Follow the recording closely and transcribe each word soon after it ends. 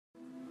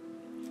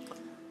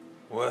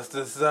What's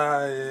the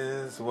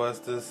science? What's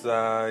the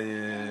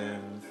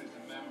science?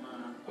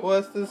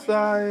 What's the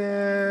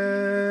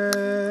science?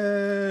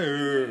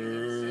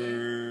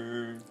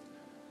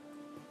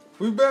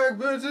 We back,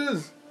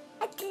 bitches!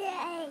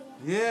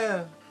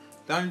 Yeah.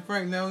 Donnie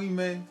Frank now he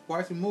made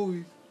watching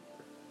movies.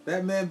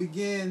 Batman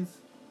Begins.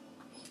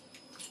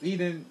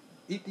 Eating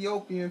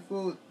Ethiopian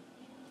food.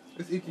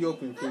 It's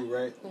Ethiopian food,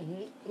 right?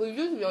 Mm-hmm. We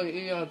usually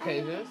only eat on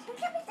occasions.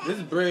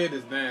 This bread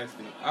is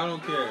nasty. I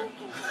don't care.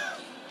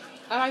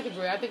 I like the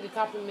bread. I think it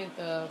complements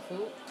the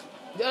food.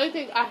 The only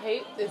thing I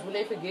hate is when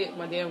they forget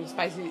my damn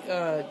spicy,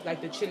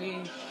 like the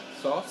chili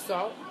Sauce?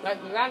 salt.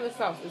 Like, not the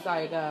sauce. It's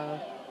like,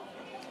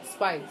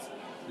 spice.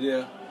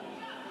 Yeah.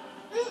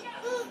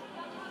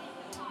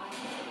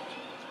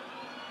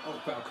 Oh,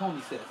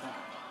 Falcone says, huh?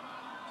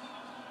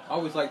 I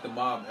always like the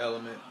mob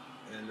element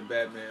in the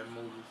Batman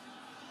movies.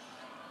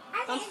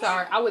 I'm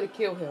sorry. I would have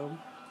killed him.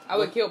 I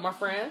would have killed my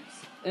friend,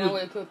 and I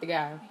would have killed the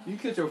guy. You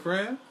killed your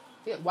friend?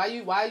 Yeah. Why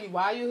you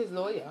his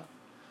lawyer?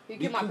 He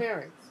killed my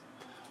parents.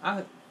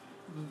 I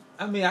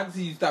mean, I can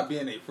see you stop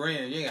being a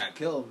friend. You ain't gotta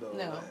kill him though.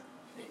 No.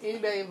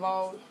 Anybody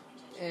involved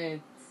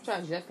in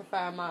trying to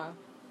justify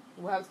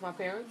what happened to my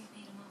parents?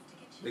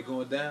 They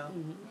going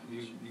down.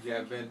 Mm-hmm. You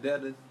got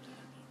vendettas.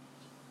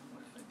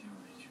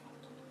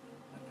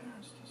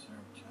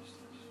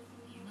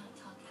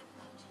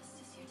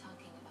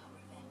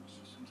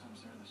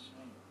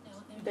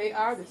 They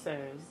are the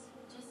same.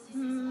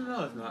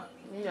 No, it's not.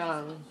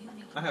 No.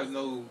 I have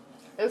no.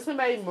 If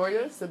somebody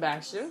murdered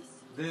Sebastian,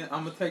 then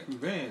I'm gonna take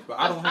revenge. But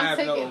I don't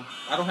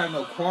have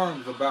no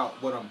qualms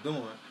about what I'm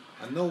doing.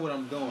 I know what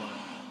I'm doing.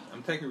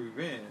 I'm taking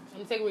revenge.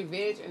 I'm taking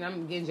revenge, and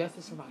I'm getting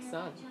justice for my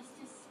son.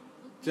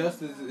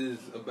 Justice is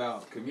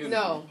about community.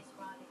 No.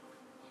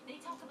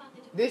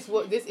 This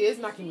is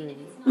my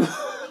community.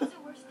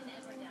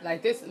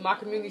 Like my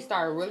community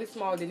started really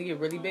small, then it get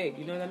really big.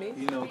 You know what I mean?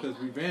 You know, because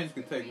revenge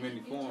can take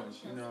many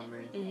forms. You know what I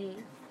mean?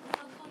 Mm-hmm.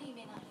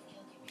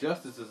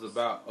 Justice is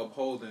about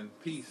upholding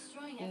peace.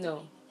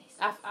 No,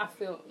 I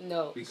feel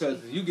no.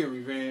 Because you get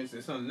revenge,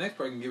 and the next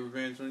person can get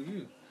revenge on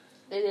you.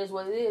 It is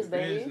what it is,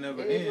 baby.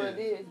 Never it ends. Is what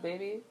it is,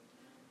 baby.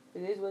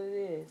 It is what it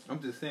is. I'm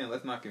just saying,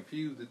 let's not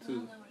confuse the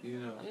two.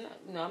 You know.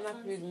 I'm not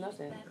confusing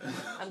nothing.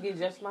 I'm getting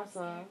just my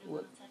son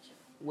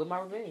with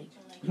my revenge.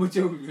 With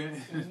your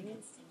revenge. Mm-hmm.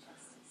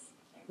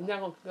 You're not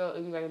gonna kill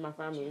anybody in my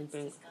family and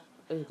think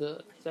it's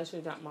good.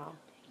 Especially not my.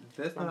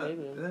 That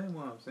ain't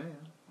what I'm saying.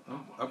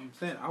 I'm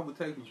saying I would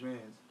take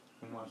revenge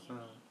for my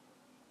son,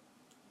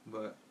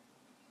 but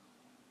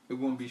it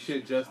wouldn't be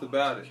shit just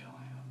about it.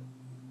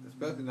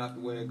 Especially not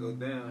the way it goes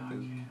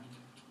down.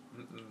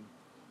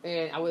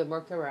 And I would have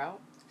worked her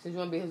out since you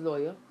want to be his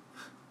lawyer.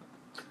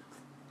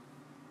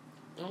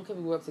 I don't care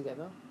if we work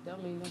together. That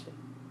don't mean nothing.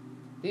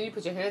 Did you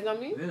put your hands on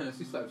me? Yeah,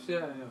 she slapped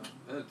shit out of him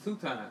 2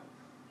 times.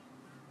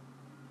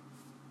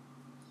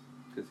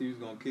 Because he was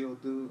going to kill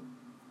dude.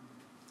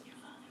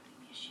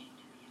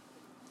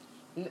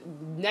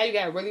 Now you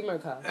got to really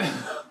murk her.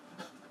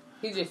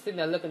 He's just sitting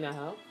there looking at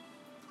her.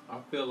 I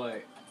feel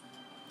like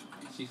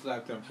she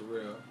slapped him for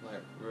real.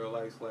 Like, real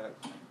life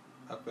slaps.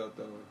 I felt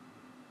that way.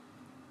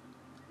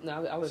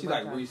 No, I was. She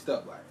like reached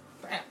up like,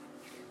 bam.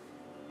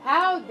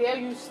 How dare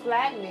you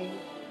slap me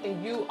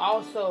and you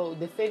also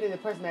defended the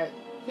person that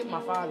hit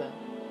my father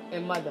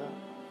and mother?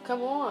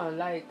 Come on,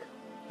 like.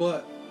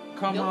 But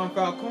Carmine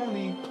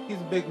Falcone, he's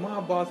a big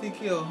mob boss. He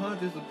killed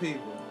hundreds of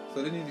people,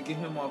 so they need to get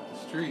him off the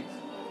streets.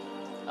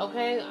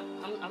 Okay,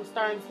 I'm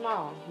starting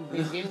small,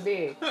 getting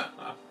big,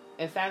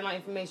 and finding my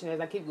information as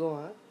I keep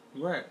going.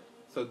 Right.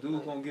 So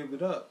dude's gonna give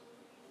it up.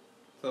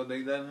 So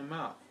they letting him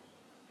out.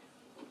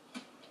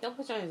 Don't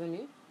put your hands on me.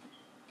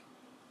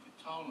 You're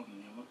taller than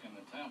you look in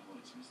the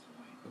tabloids, Mr.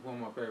 Wayne. It's one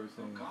of my favorite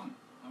things. Come,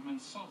 I'm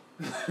insulted.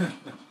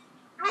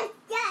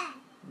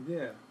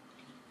 Yeah.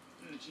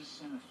 Dude, just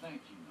send a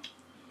thank you note.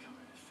 Come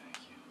here to thank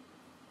you.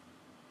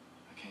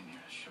 I came here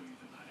to show you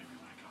that not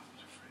everyone in Gotham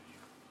is afraid of you.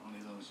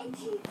 Only those who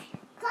know you.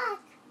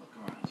 Look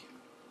around you.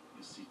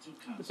 You'll see 2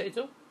 kinds.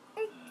 Potato?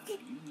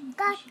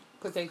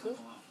 Potato?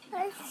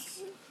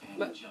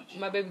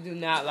 My baby do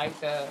not like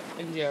the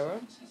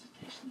injera.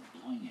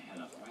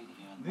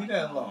 Leave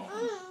that alone.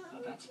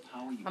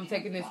 I'm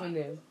taking this one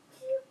then.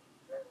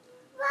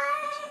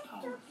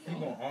 He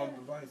want all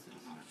devices.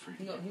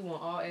 No, he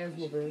want all ass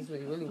whoopers. That's what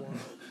he really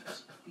wants.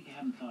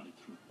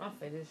 I'm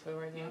finished for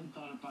right now.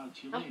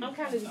 I'm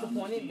kind of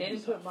disappointed. They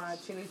didn't put my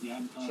chili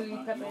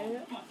pepper in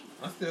it.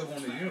 I still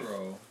want a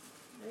Euro.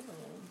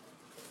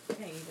 I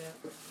can't eat that.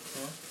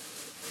 Huh?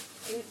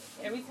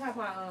 Every time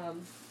I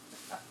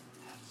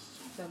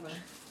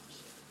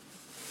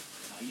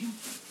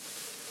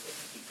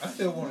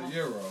still want a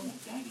Euro.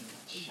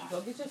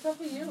 Go get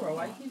yourself a Euro.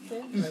 Why you keep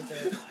saying it like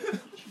that?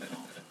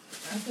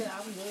 I said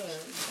I'm good.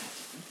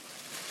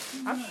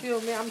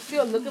 I'm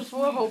still looking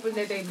for it, hoping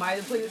that they might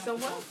have put it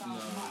somewhere. No.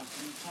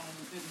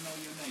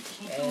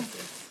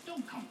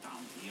 Don't come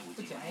down here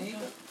with your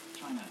anger.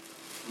 Trying to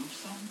prove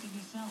something to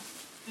yourself.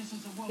 This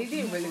is a world. He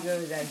did really good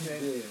with that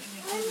trick. Yeah.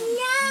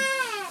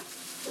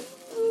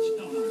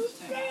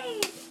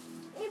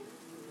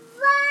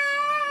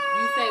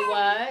 You say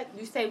what?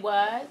 You say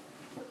what?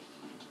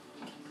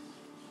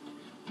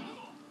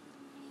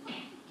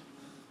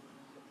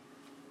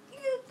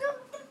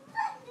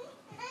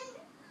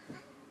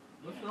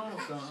 What's wrong,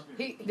 son?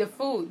 The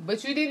food,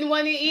 but you didn't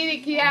want to eat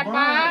it,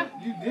 Kiapa.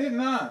 You did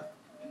not.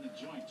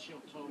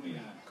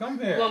 Come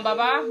here. You want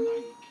Baba?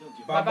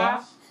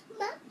 Baba?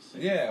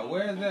 Yeah,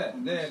 where is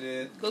that? There it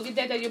is. Go get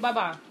that at your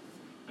Baba.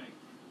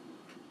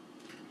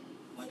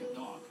 Like a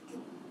dog.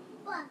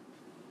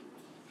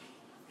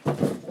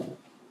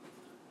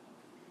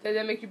 Does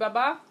that make you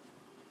Baba?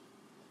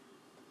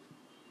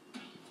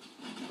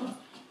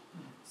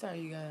 Sorry,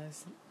 you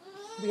guys.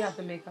 We have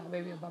to make our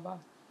baby a Baba.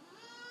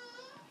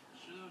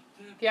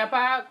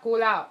 Kiapa,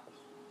 cool out.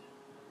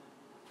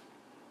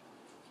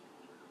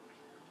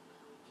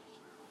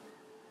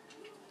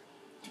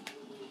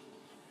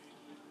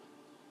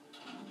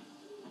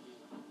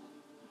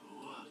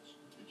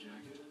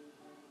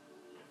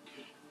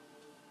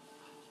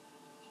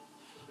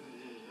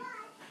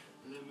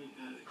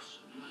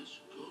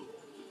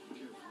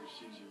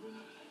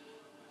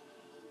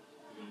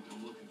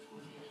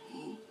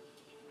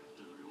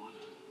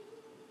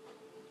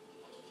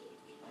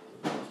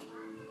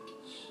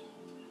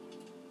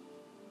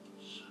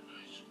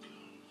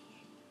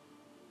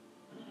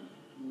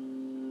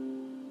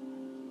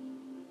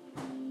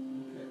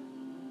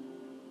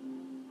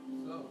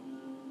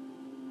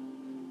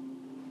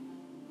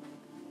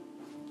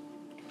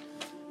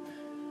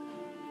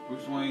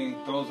 Bruce Wayne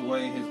throws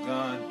away his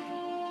gun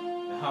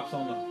and hops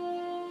on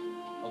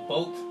a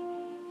boat,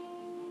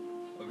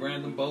 a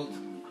random boat,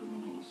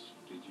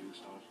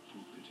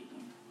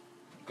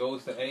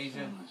 goes to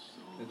Asia.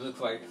 It looks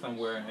like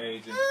somewhere in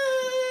Asia.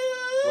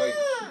 Wait,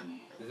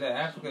 is that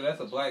Africa? That's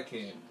a black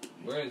kid.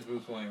 Where is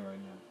Bruce Wayne right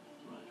now?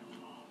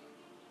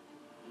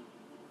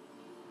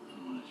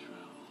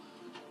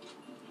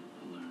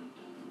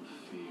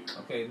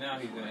 Okay, now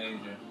he's in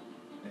Asia,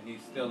 and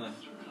he's stealing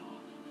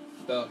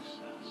stuff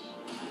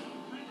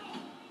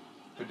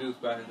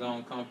produced by his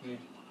own company.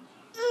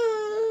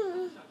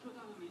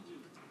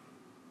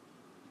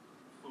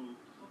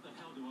 What the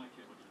hell do I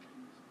care what your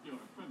name is? You're a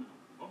criminal.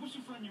 What was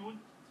your friend you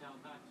wouldn't tell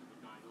that to the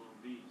guy who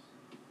owned these?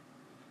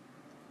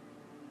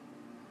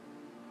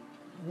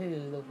 He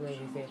didn't look real when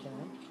he said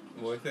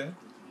that. What's that?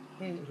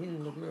 He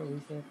didn't look real when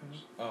he said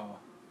that. Oh.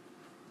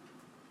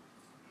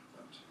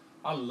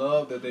 I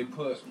love that they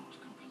put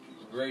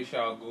Ra's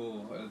al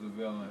Ghul as the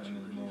villain in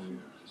this movie.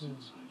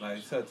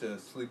 Like, such a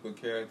sleeper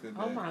character.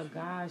 Oh my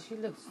gosh, he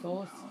looks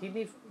so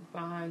skinny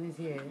behind his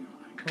head.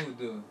 Who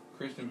do?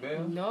 Christian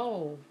Bale?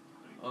 No.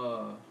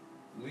 Liam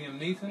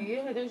Neeson?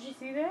 Yeah, don't you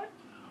see that?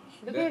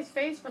 Look at his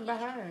face from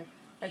behind.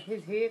 Like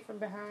his head from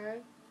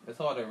behind. That's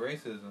all that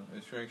racism.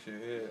 It shrinks your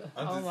head.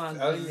 I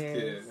was just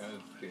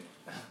kidding.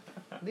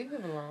 Leave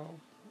him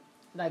alone.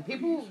 Like,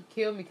 people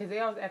kill me because they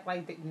always act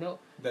like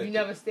you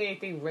never say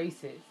anything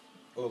racist.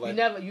 Or like,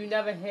 you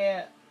never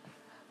had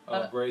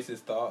a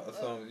racist thought or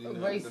something. You know,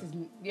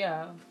 racist,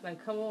 yeah.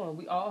 Like, come on,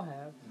 we all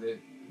have.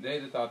 They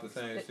just thought the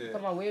same shit.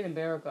 Come on, we're in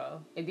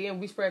America, and then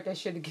we spread that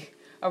shit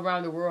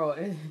around the world,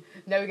 and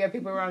now we got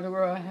people around the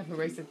world having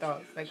racist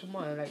thoughts. Like, come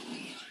on,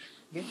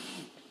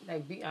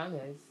 be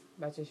honest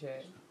about your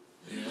shit.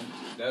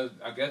 Yeah,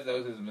 I guess that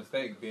was his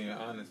mistake, being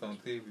honest on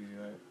TV,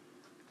 right?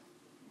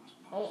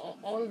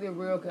 Only the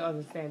real can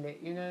understand it.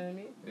 You know what I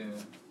mean? Yeah.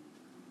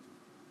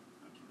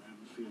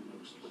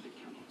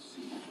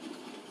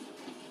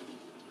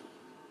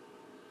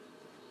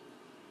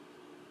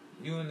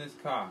 You in this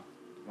car.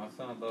 My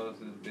son loves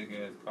this big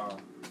ass car.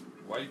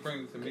 Why you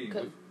bring it to me?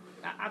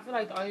 I feel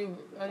like the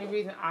only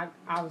reason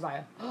I was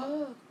like,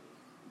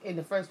 in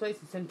the first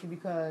place is simply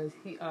because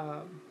he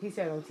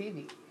said it on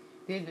TV.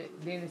 Then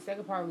the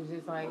second part was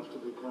just like,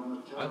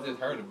 I just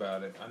heard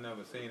about it. I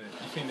never seen it.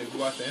 You seen it? You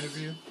watched the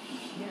interview?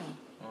 Yeah.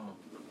 Oh.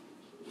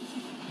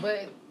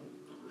 But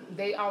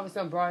they all of a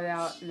sudden brought it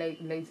out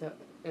later,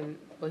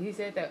 but he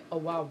said that a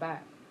while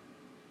back.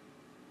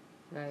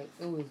 Like,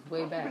 it was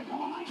way back.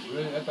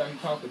 Really? I thought he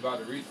talked about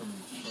it recently.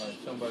 Like,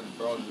 somebody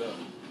brought it up.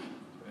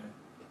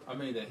 I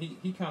mean, that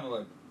he kind of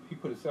like, he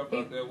put himself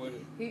out there with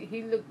it.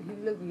 He looked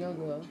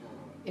younger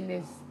in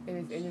this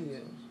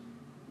interview.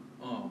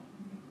 Oh.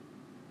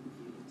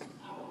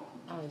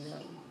 I don't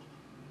know.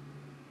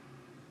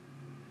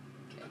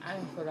 I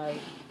don't feel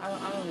like, I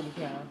don't really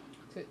care,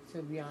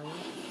 to be honest.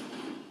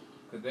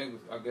 Cause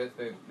I guess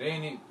they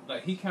ain't even,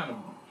 like, he kind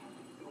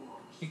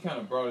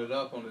of brought it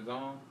up on his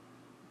own.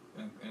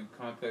 In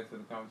context of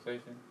the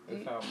conversation,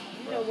 that's how.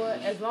 You know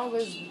what? As long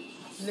as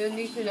Liam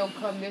Neeson don't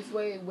come this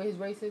way with his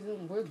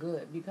racism, we're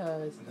good.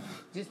 Because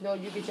just know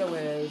you get your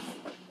ass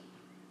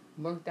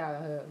worked out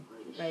of her.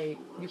 Like,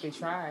 you can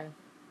try.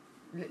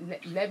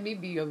 Let me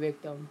be your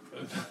victim.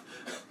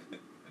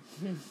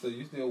 So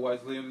you still watch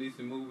Liam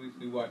Neeson movies?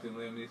 You watching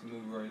Liam Neeson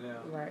movie right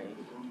now? Right.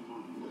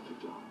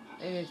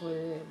 And it's what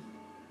it is.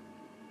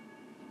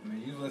 I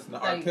mean, you listened to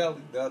R.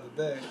 Kelly the other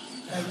day.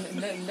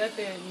 Like,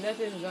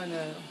 nothing's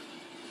gonna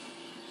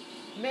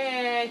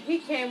Man, he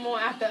came on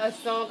after a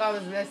song I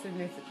was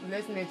listening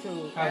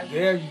to. How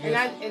dare you?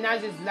 And I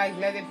just like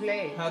let it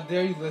play. How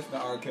dare you listen to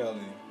R.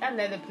 Kelly? I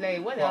let it play.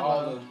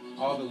 Whatever.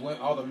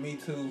 All the Me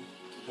Too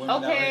women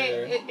out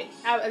here. Okay,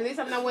 at least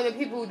I'm not one of the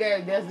people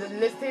that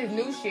listen to his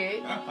new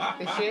shit.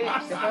 The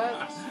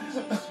fuck.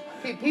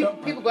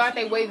 People go out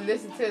their way to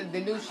listen to the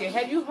new shit.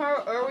 Have you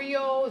heard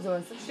Oreos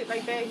or some shit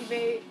like that he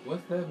made?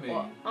 What's that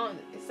mean?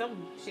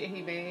 Some shit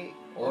he made.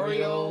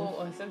 Oreos?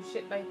 Or some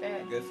shit like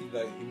that. I guess he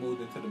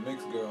moved into the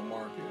mixed girl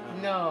market.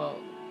 Huh? No,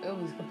 it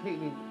was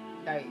completely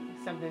like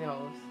something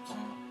else.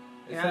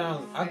 It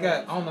sounds. I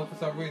don't know, for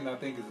some reason I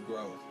think it's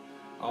gross.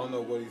 I don't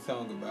know what he's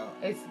talking about.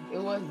 It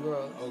was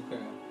gross.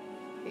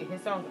 Okay.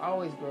 His songs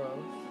always gross,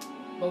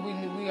 but we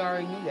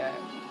already knew that.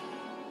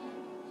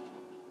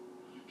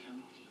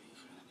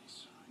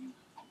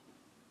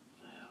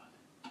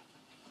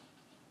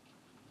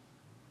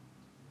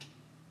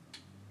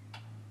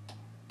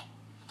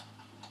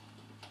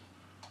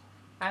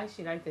 I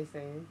actually like this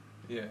thing.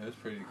 Yeah, it's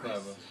pretty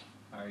clever.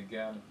 How you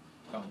got it?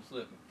 Come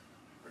slipping.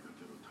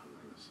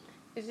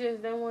 It's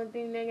just that one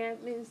thing that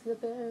got me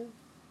slipping.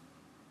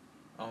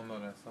 I don't know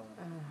that song.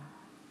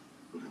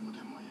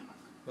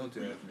 Don't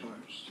you ask me.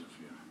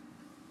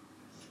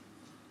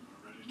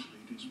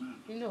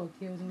 You know what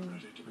kills me?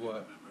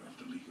 What?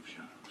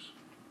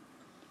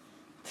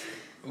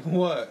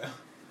 What?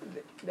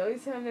 The only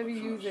time they be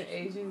using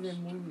Asians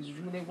in movies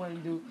when they want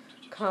to do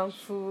kung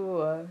fu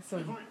or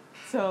some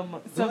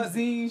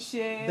zine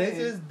shit. They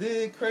just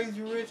did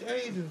Crazy Rich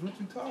Asians. What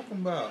you talking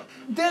about?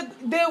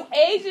 The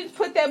Asians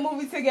put that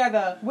movie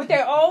together with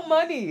their own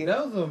money.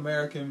 That was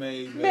American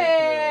made.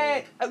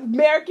 Man,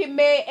 American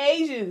made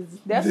Asians.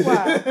 That's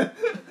why.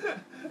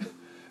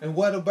 And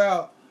what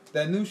about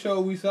that new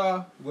show we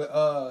saw with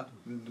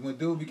when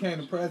dude became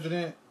the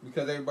president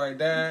because everybody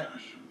died?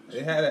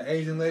 They had an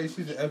Asian lady.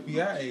 She's an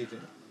FBI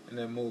agent in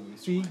that movie.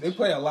 See, they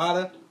play a lot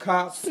of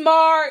cops.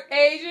 Smart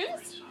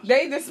Asians.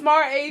 They the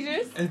smart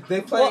Asians. And they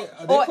play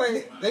a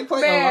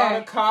lot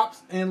of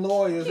cops and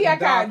lawyers. Yeah,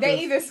 and doctors. They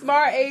either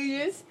smart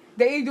Asians,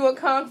 they either doing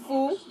kung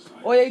fu,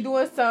 or they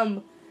doing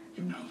some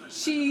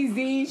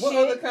cheesy shit. What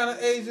other kind of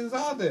Asians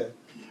are there?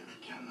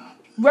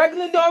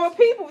 Regular normal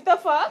people. What the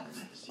fuck?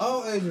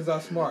 All Asians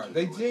are smart.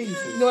 They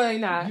geniuses. No, they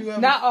not.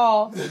 Not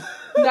all.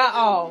 Not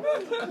all.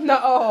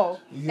 Not all.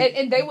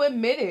 And they will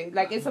admit it.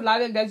 Like, it's a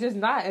lot of them that's just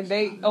not, and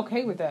they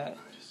okay with that.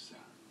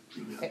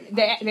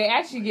 They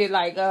actually get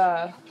like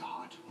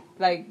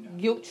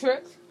guilt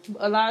tripped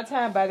a lot of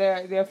time by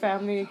their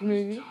family and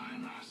community.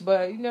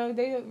 But, you know,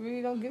 they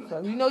really don't give a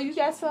fuck. You know, you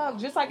got some,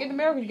 just like in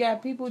America, you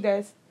got people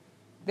that's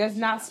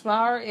not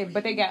smart,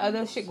 but they got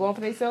other shit going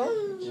for themselves.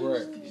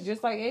 Right.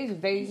 Just like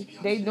Asians.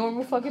 They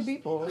normal fucking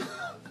people.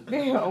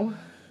 Damn.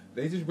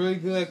 They just really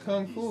good at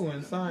kung fu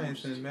and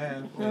science and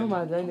math. Oh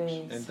my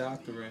goodness. And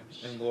doctoring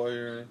and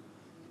lawyering.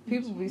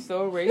 People be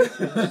so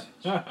racist.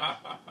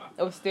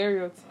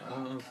 Stereotype.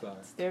 I'm sorry.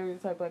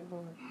 Stereotype like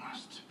boy.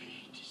 Must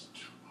be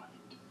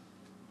destroyed.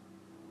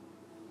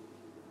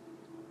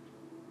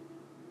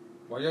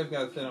 Why y'all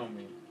gotta sit on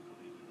me?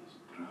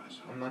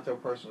 I'm not your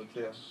personal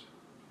chef.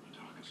 The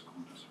darkest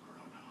corners of our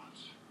own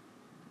hearts.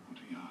 What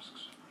he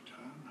asks in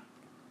return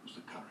is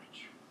the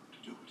courage to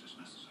do what is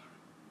necessary.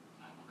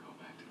 I will go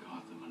back to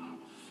Gotham and I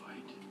will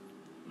fight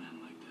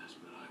men like this,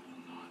 but I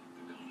will not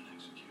become an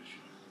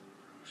executioner.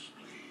 Bruce,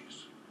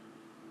 please.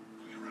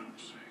 For your own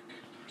sake,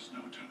 there is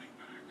no turning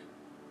back.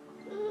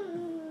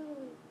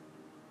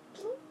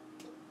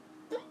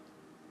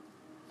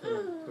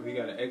 So we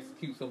gotta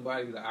execute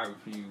somebody that I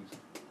refuse.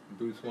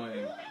 Bruce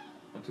Wayne,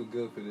 I'm too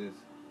good for this.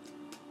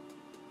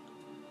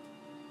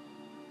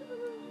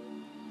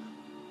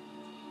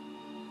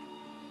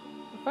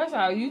 First of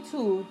all, you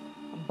too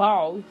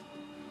bald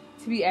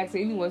to be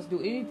asking anyone to do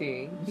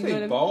anything. You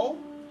say bald?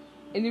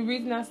 And the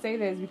reason I say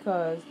that is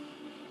because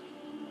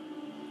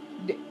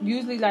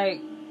usually, like,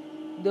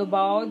 the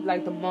bald,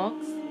 like the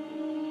monks.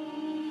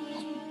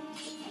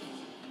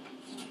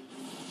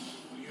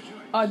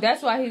 Oh,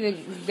 that's why he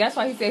didn't. That's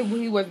why he said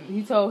he was.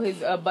 He told his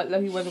butler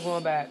he wasn't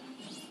going back.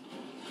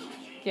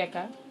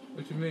 Keka.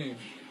 What you mean?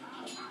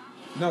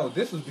 No,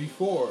 this was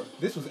before.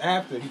 This was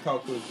after he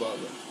talked to his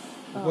butler.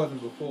 It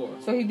wasn't before.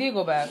 So he did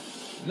go back.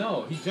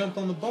 No, he jumped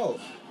on the boat.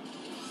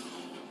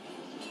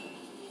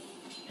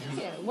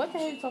 Yeah, what the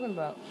hell are you talking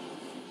about?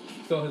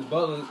 So his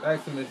butler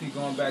asked him if he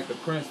going back to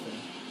Princeton.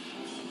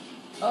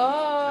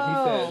 Oh. And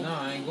he said, "No,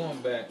 I ain't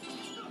going back."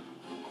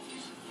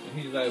 And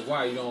he's like,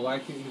 "Why? You don't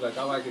like it?" He's like,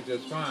 "I like it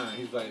just fine."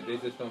 He's like, "They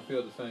just don't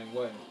feel the same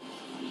way."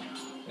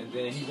 And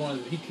then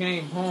he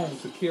came home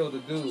to kill the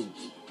dude,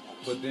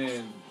 but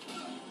then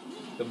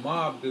the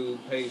mob dude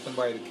paid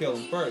somebody to kill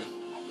him first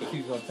because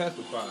he's gonna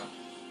testify.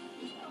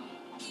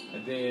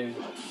 And then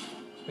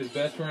his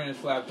best friend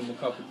slapped him a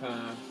couple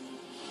times.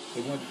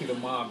 He went to see the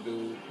mob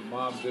dude. The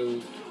mob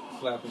dude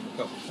slapped him a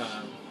couple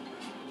times.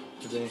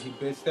 And then he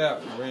bitched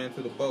out and ran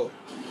to the boat.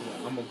 He's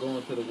like, "I'm gonna go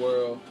into the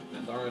world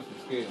and learn some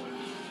skills."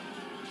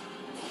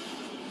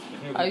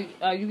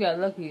 You got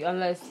lucky,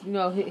 unless, you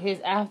know, his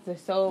after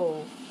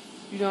soul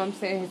you know what I'm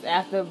saying, his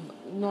after, you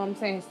know what I'm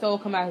saying, his soul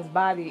come out his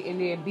body and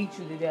then beat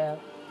you to death.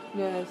 You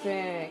know what I'm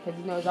saying? Because,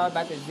 you know, it's all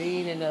about the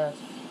zen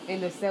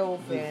and the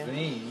self. The and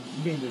Zen?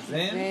 You mean the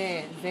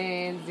Zen?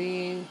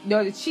 Zen.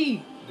 No, the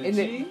chi. The in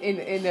chi?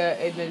 In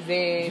the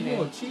zen. You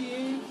know what chi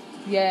is?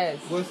 Yes.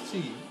 What's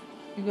chi?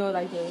 You know,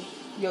 like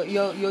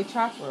your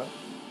chakra.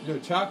 Your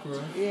chakra?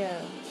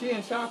 Yeah. Chi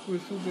and chakra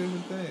is two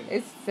different things.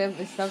 It's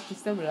something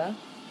similar.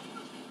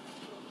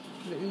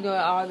 You know,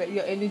 all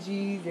your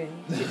energies and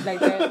shit like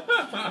that.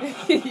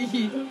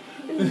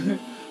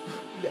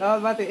 All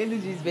about the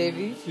energies,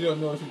 baby. She don't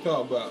know what she's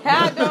talking about.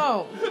 How I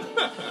don't?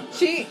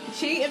 Chi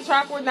and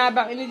chakra not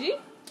about energy?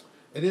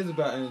 It is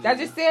about energy. I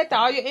just said that,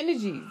 all your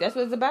energies. That's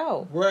what it's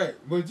about. Right.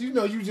 But you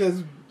know you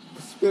just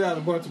spit out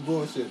a bunch of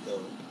bullshit, though.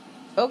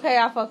 Okay,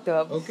 I fucked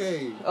up.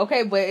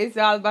 Okay, but it's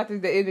all about the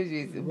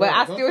energies. Right. But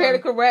I still had to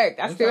correct.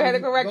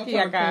 Kiaka.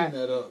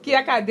 Kiaka,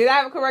 Kiaka, did I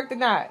have it correct or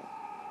not?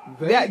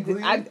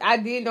 Vaguely. I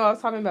didn't know what I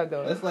was talking about,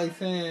 though. That's like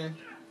saying,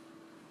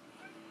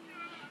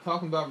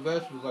 talking about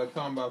vegetables like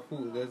talking about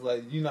food. That's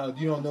like, you know,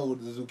 you don't know what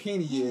the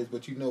zucchini is,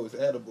 but you know it's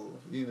edible,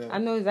 you know. I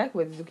know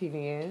exactly what the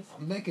zucchini is.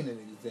 I'm making an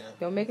example.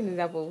 Don't make an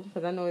example,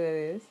 because I know what that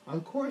is.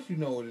 Of course you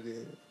know what it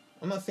is.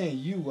 I'm not saying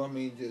you, I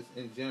mean just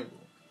in general.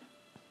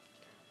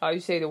 Oh, you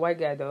say the white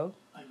guy, though.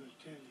 I will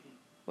tell him.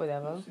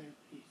 Whatever.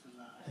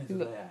 He's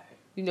alive.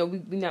 You know,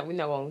 we're not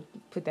gonna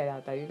put that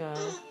out there, you know.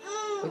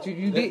 But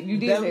you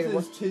did say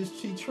that.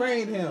 She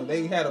trained him.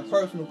 They had a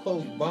personal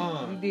close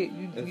bond.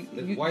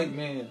 You white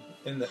man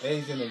in the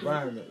Asian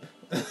environment.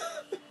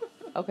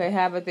 Okay,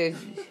 how about this?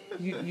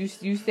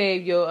 You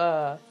saved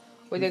your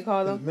what they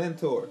call him? His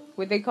mentor.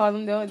 What they call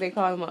him though? They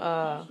call him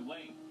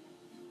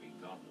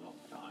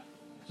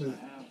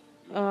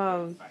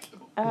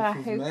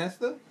his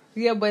master?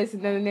 Yeah, but it's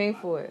another name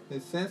for it.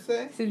 His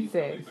sensei?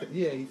 Sensei.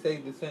 Yeah, he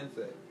saved the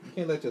sensei. You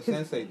can't let your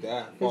sensei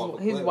die.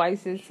 His white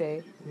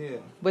sensei. Yeah.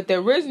 But the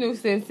original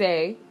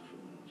sensei,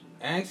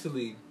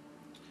 actually,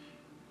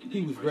 he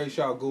was Ra's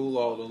al Ghul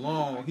all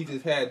along. He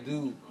just had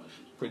dude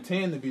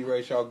pretend to be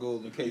Ra's al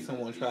Ghul in case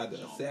someone tried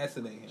to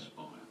assassinate him.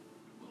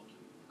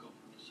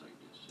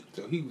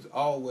 So he was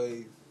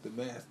always the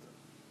master.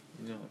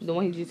 You know the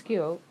one he just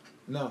killed?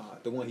 No,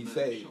 the one he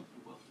saved.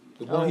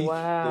 The one he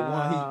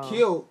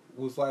killed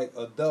was like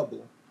a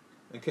double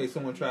in case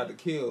someone tried to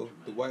kill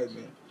the white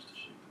man.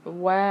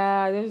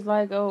 Wow, there's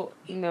like, oh,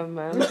 never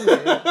mind.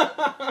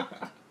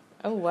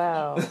 Oh,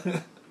 wow. It's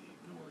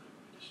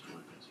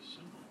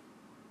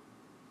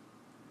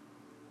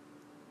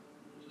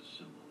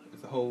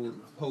a whole,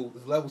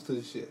 there's levels to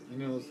the shit. You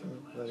know what I'm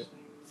saying? Like,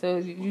 so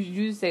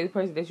you say the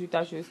person that you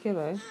thought you was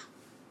killing?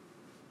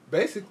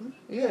 Basically,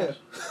 yeah.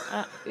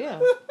 Yeah.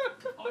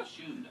 I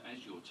assume that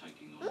as you're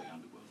taking on the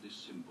underworld, this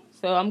symbol.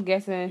 So I'm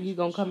guessing he's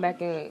gonna come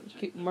back and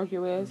murk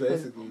your ass.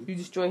 Basically, you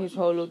destroy his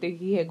whole little thing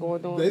he had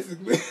going on.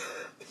 Basically,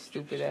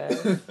 stupid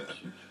ass.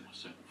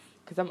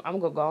 Cause I'm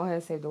gonna go ahead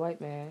and save the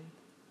white man.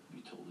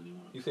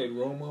 You say the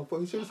wrong motherfucker.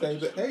 You should have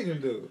saved the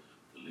Asian dude.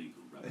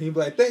 He'd be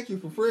like, "Thank you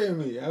for freeing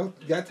me. I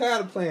got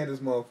tired of playing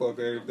this motherfucker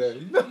every day."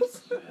 You know.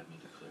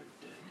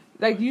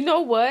 Like, you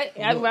know what?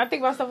 When I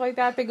think about stuff like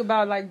that, I think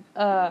about like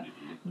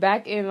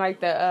back in like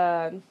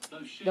the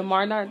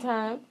Monarch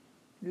time,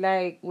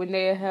 like when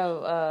they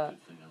have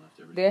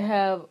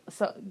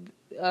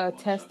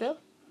tester.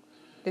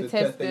 They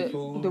test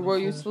the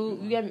royal's food.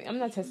 Yeah, I'm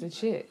not testing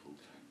shit.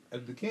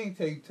 If the king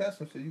tell you test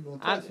some shit, you gonna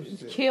test some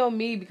shit. Kill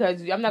me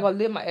because I'm not gonna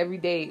live my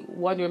everyday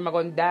wondering am I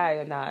gonna die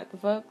or not. The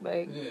fuck,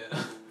 like.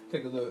 Yeah.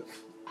 Take a look.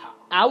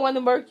 I want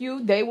to murk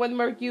you. They want to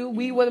murk you.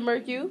 We want to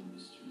murk you.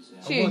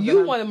 Shit,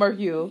 you want to murk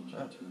you.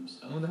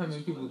 I wonder how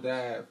many people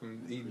died from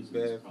eating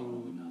bad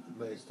food,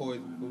 like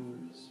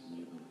poison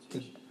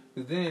food.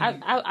 Cause then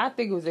I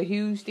think it was a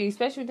huge thing,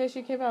 especially when that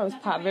shit came out.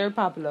 It was very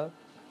popular.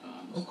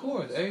 Of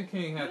course, every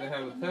king had to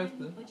have a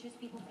tester,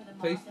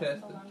 taste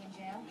tester.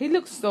 He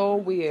looks so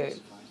weird.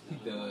 He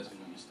does.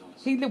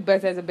 He look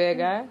best as a bad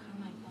guy.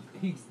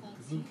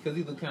 Because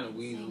he look kind of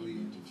weaselly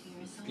and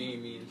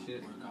schemy and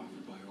shit.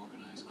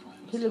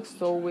 He looks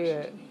so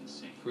weird.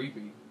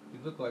 Creepy. He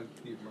looked like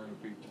he'd murder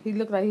people. He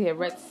looked like he had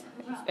rats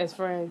as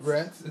friends.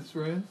 Rats as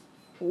friends?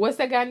 What's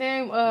that guy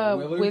name?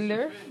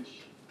 Willer. I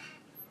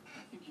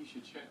think you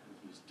should check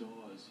with Miss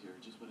Dawes here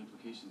just what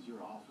implications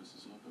your office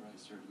is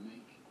authorized her to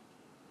make,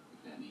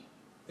 if any.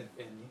 If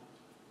any.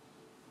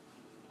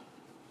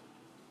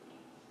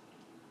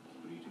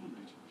 What are you doing,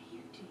 Rachel? What are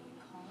you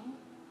doing, Carl?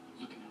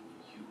 Looking out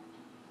for you.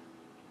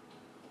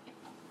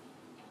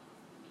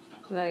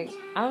 Like,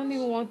 I don't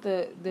even want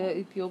the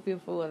Ethiopian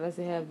food unless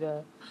they have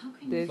the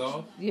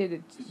sauce? Yeah,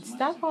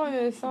 stop calling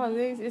it sauce.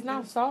 It's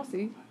not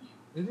saucy.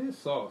 It is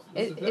sauce.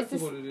 That's exactly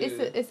what it is.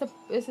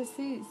 It's a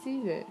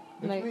season.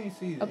 Like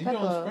season. You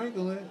don't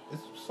sprinkle it.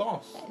 It's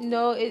sauce.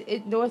 No,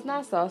 no, it's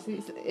not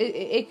saucy.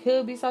 It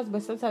could be saucy,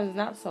 but sometimes it's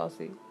not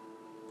saucy.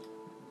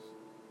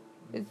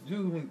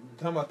 You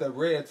talking about that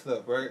red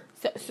stuff, right?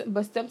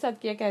 But sometimes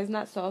kiaka is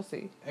not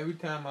saucy. Every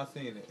time I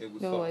seen it, it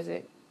was saucy. No, it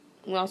wasn't.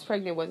 When I was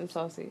pregnant, it wasn't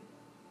saucy.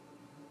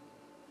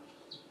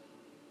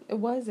 It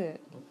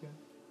wasn't. Okay.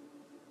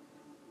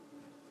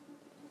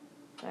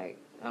 Like,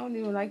 I don't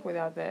even like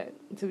without that.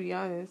 To be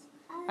honest,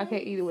 I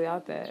can't eat it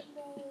without that.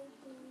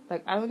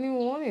 Like I don't even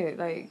want it.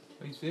 Like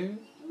Are you serious?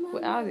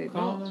 without it.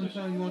 Call No. them and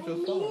tell them you want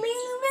your sauce.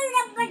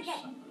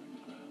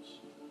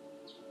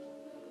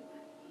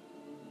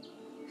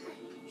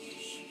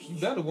 You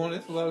better want it.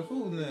 It's a lot of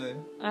food in there.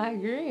 I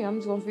agree. I'm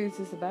just gonna feed it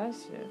to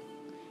Sebastian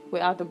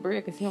without the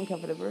bread because he don't care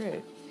for the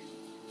bread.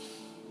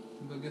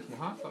 You better get some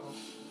hot sauce.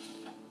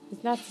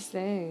 It's not the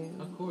same.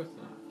 Of course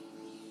not.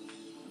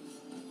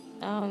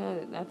 I don't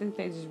know. I think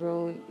they just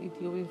ruined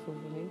Ethiopian food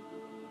for me.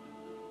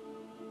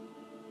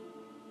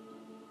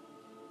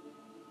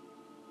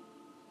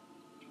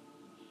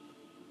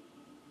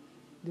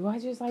 Do I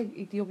just like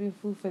Ethiopian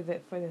food for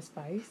the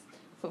spice?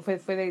 For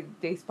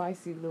they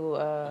spicy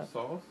little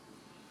Sauce?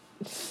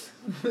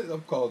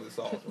 I'm calling it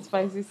sauce.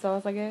 spicy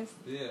sauce, I guess.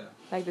 Yeah.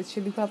 Like the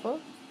chili pepper.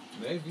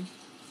 Maybe.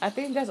 I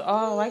think that's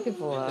all I like it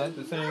for. Is that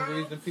the same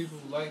reason people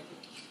like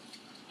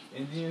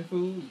Indian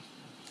food?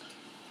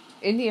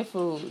 Indian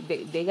food,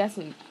 they got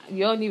some.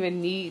 You don't even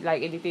need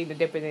like anything to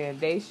dip it in.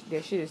 Their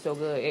shit is so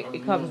good.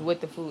 It comes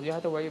with the food. You don't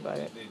have to worry about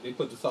it. They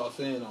put the sauce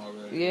in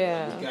already.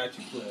 Yeah. Like, we got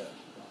you clear.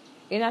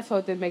 And I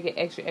told them to make it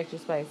extra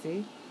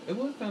spicy. It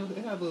was kind of.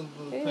 It had a little.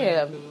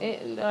 Yeah,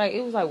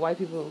 it was like white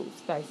people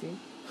spicy.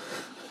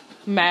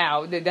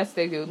 Mild. That's what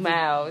they do.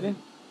 Mild. The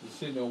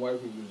shit on white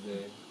people's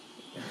day.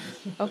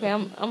 Okay,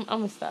 I'm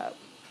gonna stop.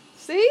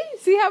 See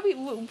how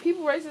people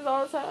racist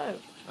all the time.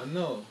 I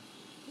know.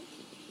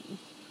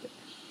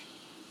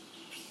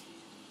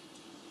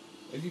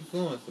 Where you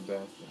going,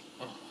 Sebastian?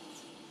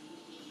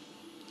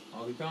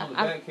 Oh, he found the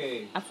back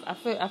cave. I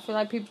feel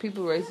like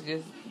people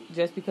racist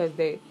just because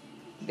they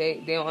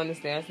don't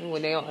understand something.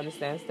 When they don't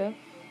understand stuff,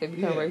 they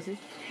become racist.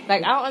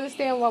 Like I don't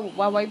understand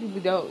why white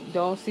people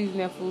don't season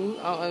their food.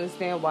 I don't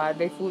understand why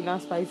their food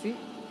not spicy.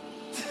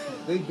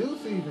 They do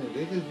season it.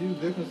 They just use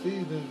different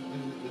seasons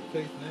and it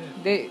tastes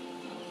nasty.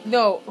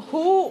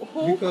 Who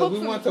because we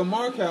went to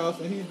Mark's house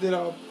and he did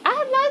all.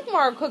 I like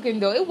Mark cooking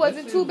though. It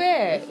wasn't too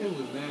bad. That shit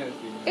was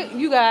nasty.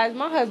 You guys,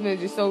 my husband is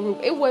just so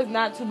rude. It was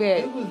not too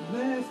bad. It was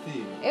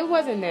nasty. It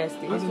wasn't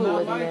nasty. His food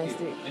wasn't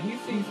nasty. And he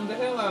seasoned the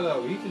hell out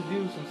of it. He just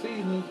used some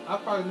seasonings I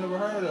probably never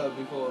heard of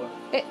before.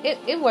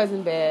 It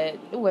wasn't bad.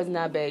 It was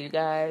not bad, you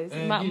guys.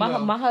 And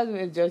my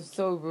husband is just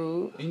so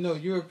rude. You know,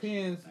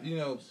 Europeans,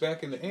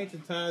 back in the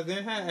ancient times,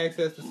 they had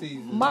access to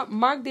seasoning.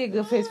 Mark did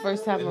good for his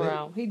first time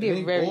around. He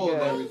did very good.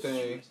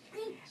 Everything.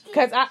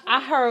 Cause I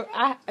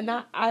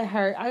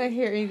didn't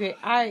hear anything.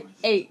 I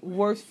ate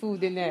worse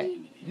food than that.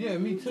 Yeah,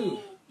 me too.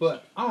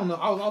 But I don't know.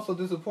 I was also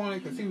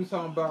disappointed because he was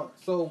talking about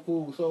soul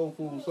food.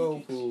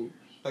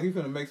 Like he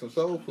finna make some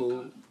soul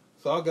food.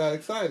 So I got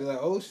excited. Like,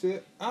 oh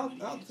shit!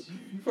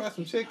 You fry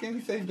some chicken.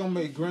 He said he's gonna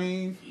make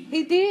greens.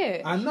 He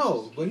did. I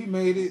know, but he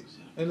made it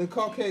in a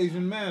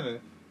Caucasian manner.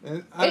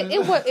 And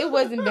it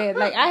wasn't bad.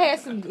 Like I had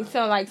some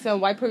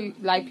white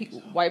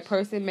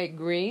person make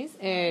greens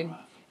and.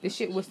 The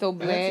shit was so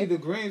bland. Actually,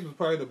 the greens was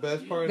probably the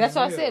best part. That's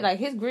what I said. Like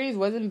his greens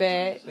wasn't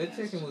bad. That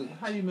chicken was.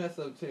 How you mess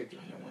up chicken?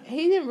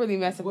 He didn't really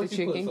mess up the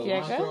chicken. What you put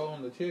cilantro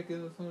on the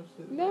chicken or some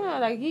shit? No,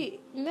 like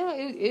he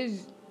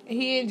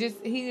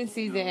didn't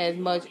season as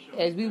much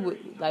as we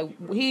would. Like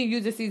he didn't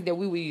use the season that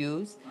we would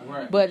use.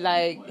 Right. But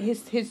like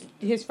his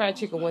fried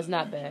chicken was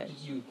not bad.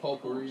 He used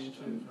potpourri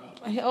and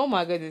shit. Oh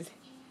my goodness,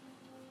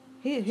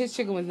 his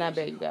chicken was not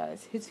bad, you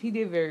guys. He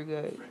did very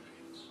good.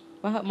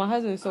 My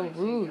husband is so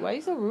rude. Why are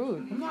you so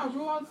rude? I'm not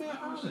rude. I'm being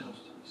honest.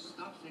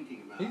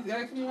 He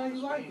asked me how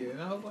you like it,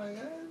 and I was like,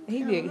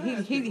 he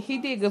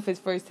did good for his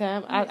first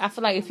time. I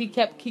feel like if he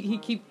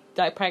keep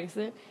like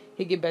practicing,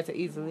 he'd get better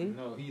easily.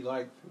 No, he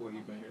liked what he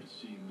made.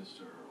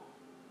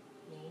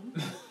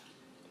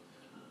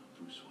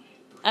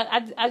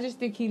 I just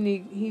think he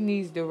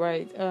needs the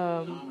right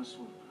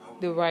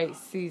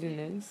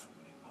seasonings.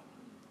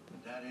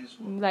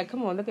 Like,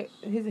 come on, look at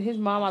his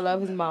mom. I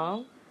love his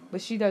mom. But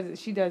she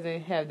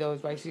doesn't have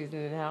those right seasonings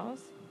in the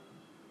house.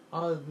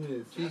 All it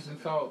is seasoned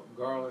salt,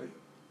 garlic,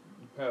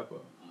 pepper.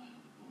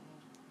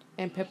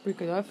 And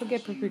paprika. Don't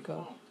forget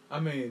paprika. I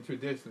mean,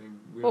 traditionally.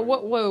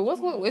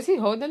 What's is he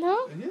holding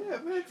her? Yeah,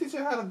 man, teach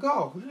her how to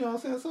golf. You know what I'm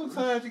saying?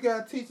 Sometimes you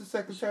gotta teach the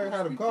secretary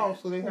how to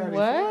golf so they have their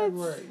flag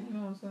right. You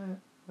know what I'm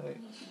saying? Like,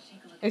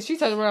 and she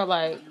turned around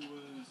like.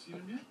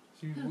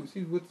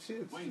 She's with the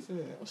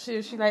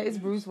shit. She like, it's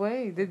Bruce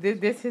Wayne.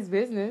 This his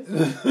business.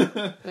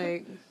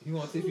 Like, you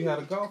want to teach me how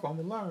to golf?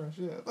 I'm gonna learn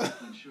shit.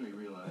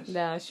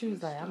 Nah, she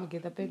was like, I'm gonna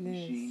get up in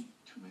this.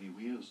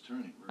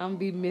 I'm gonna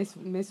be Miss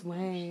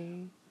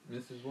Wayne.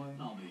 Mrs. Wayne.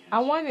 I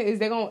wonder, is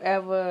they gonna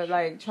ever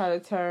like try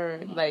to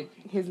turn like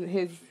his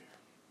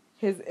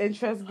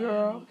interest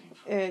girl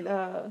and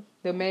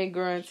the main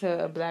girl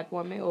into a black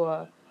woman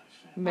or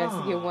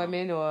Mexican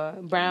woman or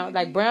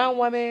brown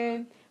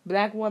woman.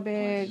 Black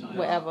woman,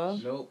 whatever.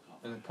 Nope.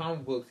 In the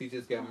comic books, he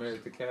just got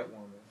married to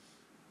Catwoman.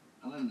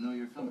 I let him know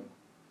you're coming.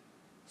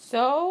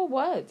 So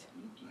what?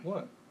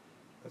 What?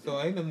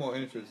 So ain't no more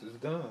interest. It's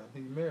done.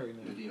 He's married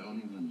now.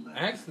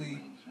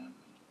 Actually,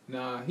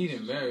 nah, he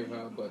didn't marry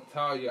her, but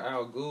Talia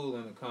al Ghul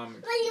in the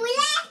comics,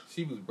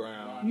 she was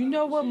brown. You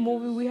know what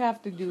movie we have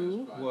to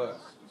do? What?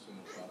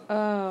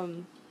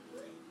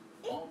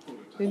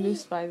 The new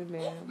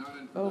Spider-Man.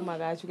 Oh my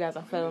gosh, you guys,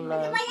 I fell in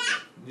love.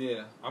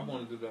 Yeah, I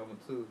want to do that one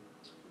too.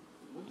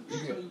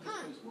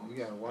 You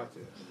gotta watch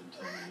it.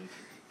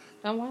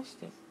 I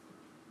watched it.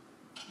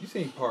 You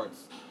seen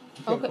parts.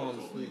 You Okay. falling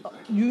asleep.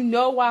 You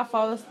know why I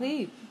fall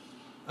asleep.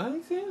 I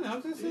ain't saying that.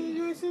 I'm just saying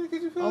you ain't seen it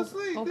because you fell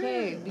asleep.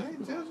 Okay. Yeah, I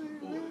ain't judging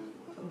you, man.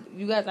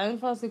 You guys, I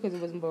didn't fall asleep because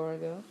it wasn't boring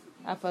though.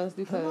 I fell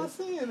asleep I'm not because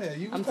saying that.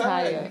 You I'm was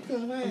tired. tired. You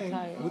couldn't hang I'm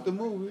tired. with the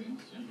movie.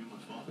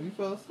 So you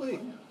fell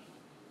asleep.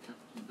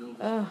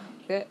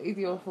 that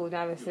Ethiopian food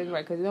not even sitting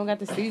right because it don't got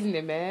the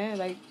seasoning, man.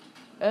 Like,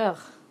 I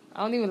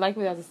don't even like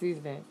without the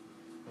seasoning.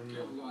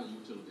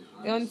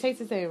 It only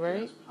tastes the same,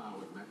 right?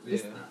 Yeah.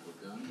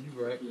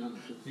 You right.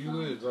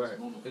 You is right.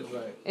 It's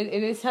right. And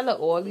it's hella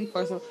oily.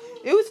 First of all,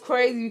 it was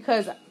crazy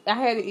because I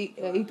had an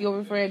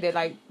Ethiopian friend that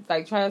like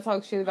try to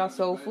talk shit about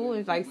soul food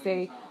and like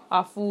say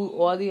our food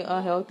oily and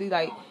unhealthy.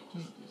 Like,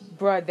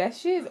 bruh, that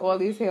shit is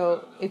oily as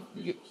hell. If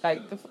you,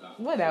 like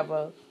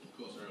whatever.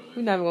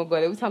 We're not even gonna go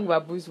there. We talking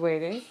about Bruce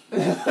Wayne. Eh?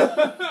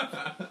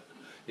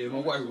 Yeah, my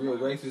wife real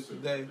racist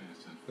today,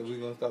 so we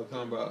gonna stop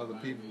talking about other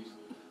people.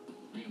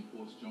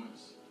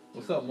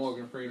 What's up,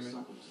 Morgan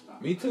Freeman?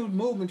 Me Too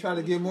movement trying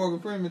to get Morgan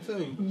Freeman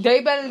too.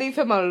 They better leave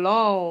him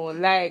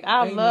alone. Like,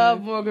 I Hey, love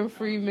man. Morgan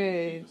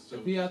Freeman.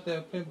 If he out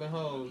there pimping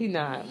hoes, He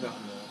not. No.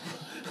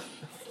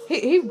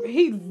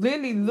 He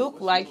literally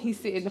looked like he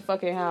sit in the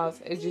fucking house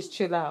and just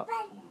chill out.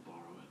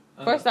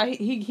 First off,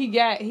 he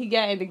got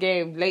in the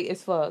game late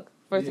as fuck.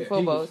 First and He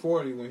was foremost.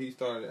 40 when he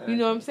started acting. You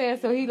know what I'm saying?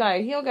 So he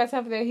don't got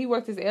time for that. He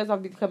worked his ass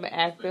off to become an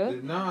actor.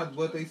 Nah,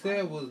 what they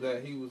said was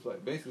that he was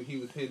like, basically he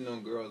was hitting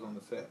on girls on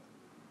the set.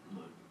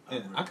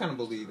 And I kind of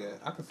believe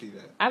that. I can see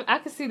that. I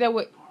can see that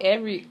with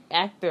every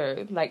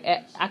actor. Like,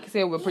 I can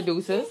see it with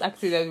producers. I can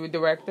see that with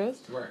directors.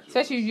 Right.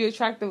 Especially if you're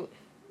attractive.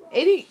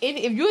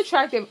 If you're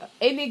attractive,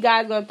 any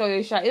guy's gonna throw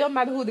that shot. It don't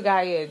matter who the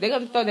guy is. They're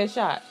gonna throw that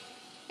shot.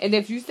 And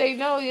if you say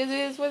no, it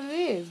is what it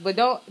is. But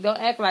don't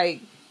act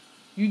like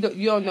you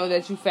don't know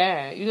that you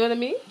fine. You know what I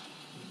mean?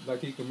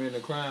 Like he committed a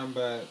crime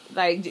by...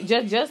 Like,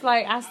 just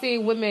like I see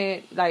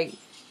women, like,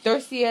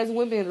 thirsty as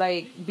women,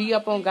 like, be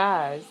up on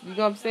guys. You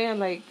know what I'm saying?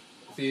 Like...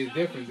 See, it's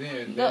different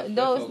then.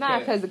 No, it's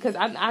not, because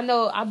I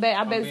know, I bet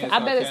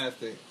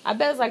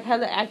it's like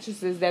hella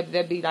actresses that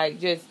be like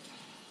just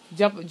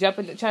jumping,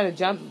 trying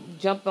to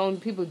jump on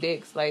people's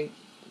dicks. Like,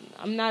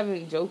 I'm not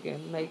even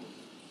joking. Like,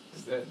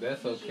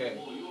 that's okay.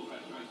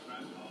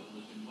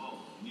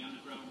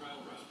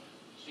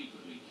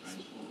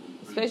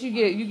 especially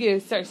you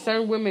get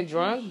certain women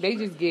drunk, they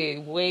just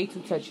get way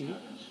too touchy.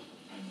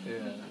 Yeah,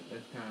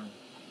 that's kind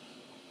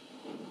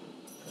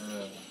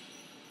of.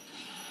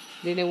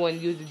 Then they want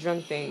to use the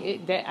drunk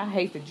thing. I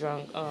hate the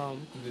drunk.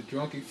 The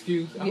drunk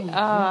excuse.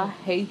 I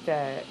hate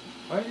that.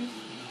 I just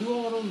do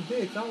all those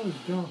dicks. I was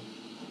drunk.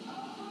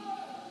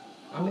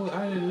 I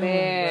didn't know.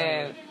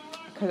 Man,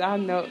 because I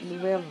know.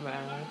 Never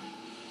mind.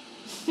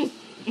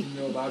 You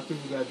know, a lot of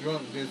people got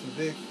drunk, did some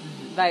dicks.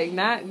 Like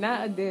not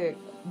a dick,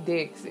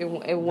 dicks in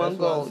one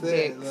go.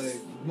 Dicks. Like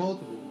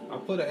multiple. I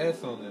put an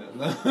S on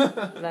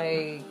that.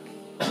 Like,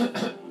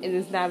 and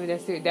it's not even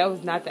that serious. That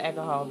was not the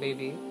alcohol,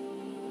 baby.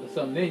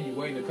 Something in you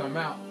waiting to come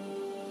out.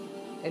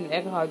 And the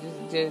alcohol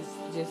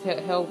just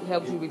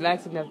helps you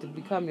relax enough to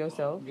become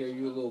yourself. Give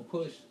you a little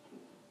push.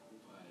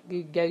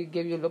 Give you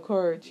a little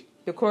courage.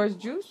 The courage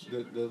juice?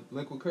 The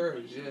liquid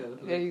courage, yeah.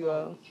 There you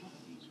go.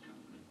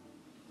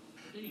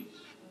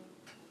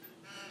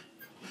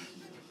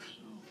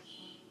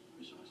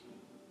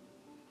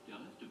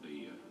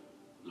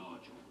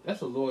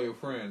 That's a loyal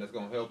friend that's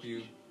going to help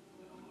you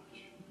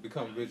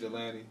become a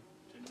vigilante.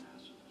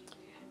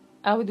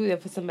 I would do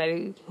that for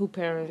somebody who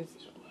parents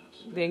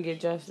didn't get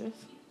justice.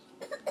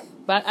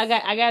 But I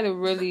got to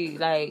really,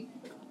 like,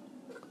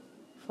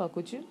 fuck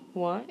with you,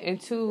 one. And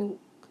two,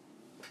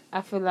 I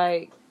feel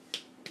like...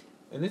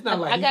 And it's not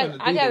like he's going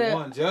to do the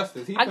one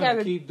justice. He's going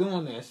to keep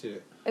doing that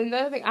shit.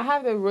 Another thing, I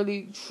have to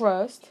really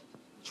trust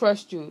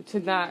you to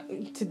not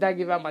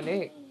give out my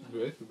neck.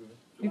 Basically.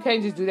 You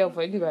can't just do that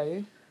for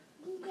anybody.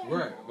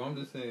 Right, but I'm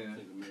just saying.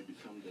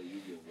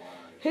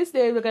 His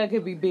name look like it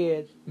could be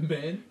Ben.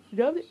 Ben? You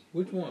know it?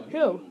 Which one?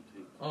 Him.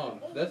 Oh,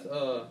 that's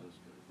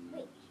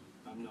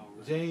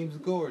James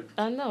Gordon.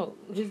 I know.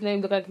 His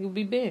name look like it could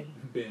be Ben.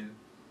 Ben.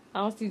 I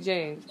don't see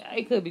James.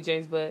 It could be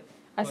James, but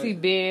I see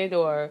Ben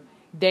or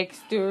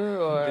Dexter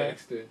or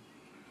Dexter.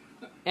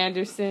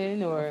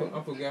 Anderson or...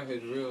 I forgot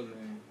his real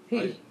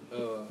name.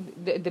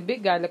 The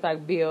big guy looked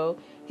like Bill.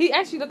 He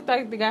actually looked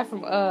like the guy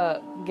from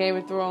Game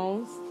of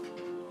Thrones.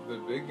 The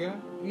big guy?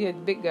 Yeah, the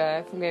big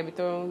guy from Game of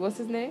Thrones. What's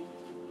his name?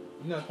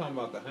 You're not talking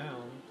about the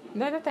Hound.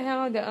 No, not the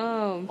Hound. The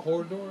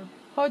Hodor?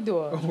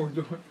 Hodor.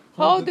 Hodor.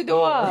 Hold the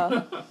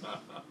door.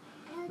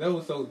 That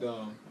was so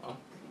dumb.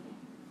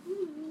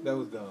 That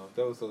was dumb.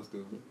 That was so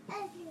stupid.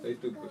 They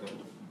stupid.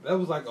 That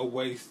was like a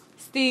waste.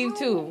 Steve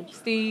too.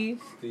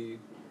 Steve.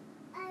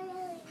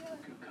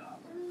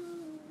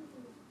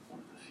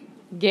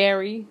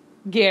 Gary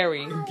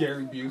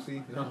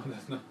Busey. No,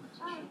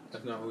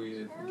 that's not who he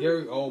is.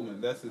 Gary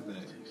Oldman. That's his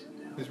name.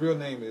 His real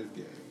name is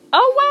Gary.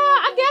 Oh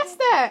wow! I I guessed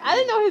that. I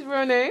didn't know his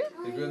real name.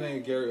 His real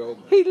name is Gary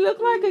Oldman. He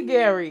looked like a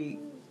Gary.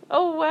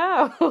 Oh,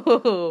 wow.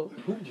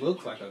 Who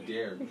looks like a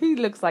Gary? He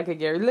looks like a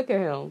Gary. Look at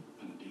him.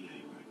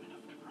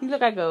 He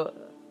look like a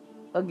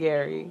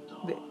Gary.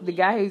 The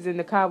guy who's in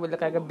the car would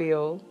look like a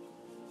Bill.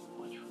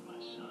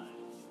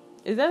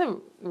 Is that a...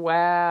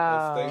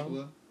 Wow. A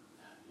stapler?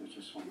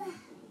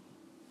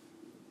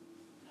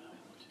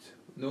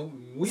 No,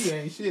 we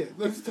ain't shit.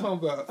 What you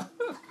talking about?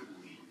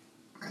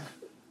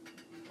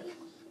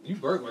 You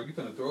burp like you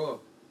finna throw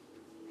up.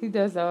 He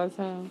does that all the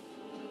time.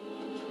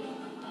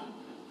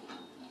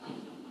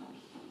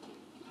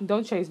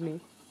 Don't chase me.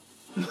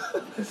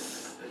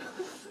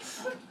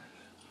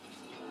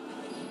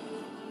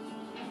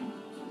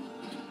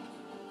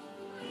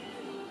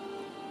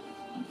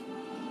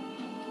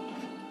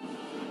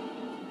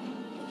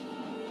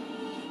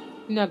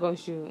 You're not gonna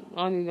shoot.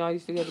 I don't even know I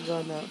used to get the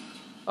gun up.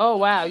 Oh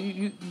wow,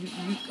 you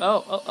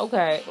oh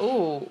okay.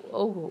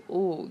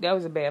 Ooh, that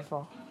was a bad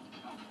fall.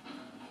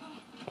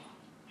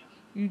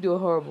 You do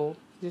horrible.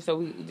 Just so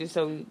we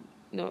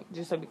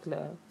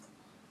clear.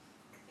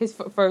 His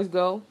first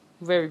go,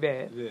 very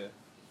bad. Yeah.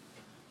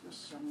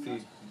 See,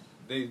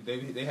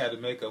 they had to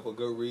make up a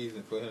good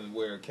reason for him to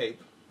wear a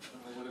cape.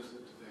 What is it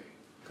today?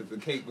 Cause the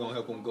cape gonna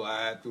help him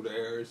glide through the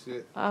air and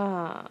shit.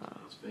 Ah.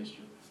 It's based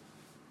on.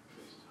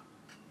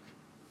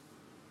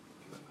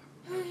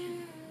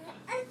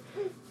 Do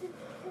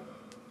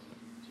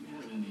you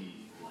have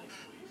any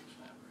lightweight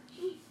fabrics?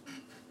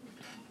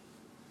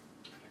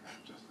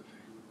 Just the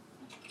thing.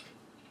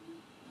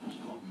 It's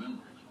called memory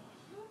cloth.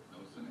 No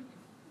cynic.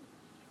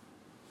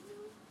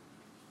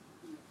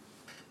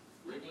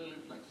 Regularly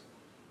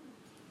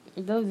flexible.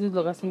 Those do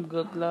look like some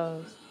good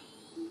gloves.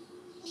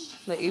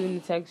 Like even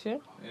the texture.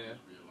 Yeah.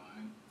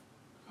 Realign,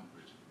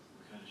 comfort.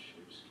 What kind of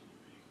shapes can you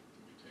make?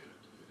 Can be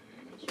tailored to fit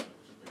any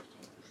structure based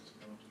on the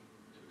skeleton.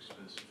 Too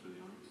expensive for the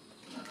army.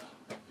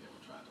 They ever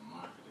tried to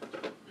market it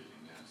to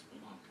billionaires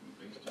spelunking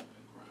based on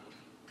the ground.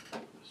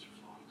 Mr.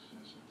 Fox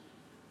says it.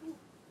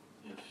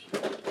 If you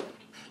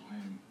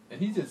blame And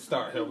he just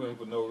start helping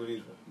him for no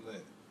reason.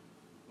 Like,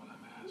 when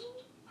I'm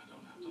asked, I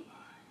don't have to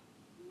lie.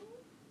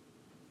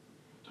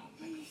 Don't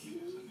think he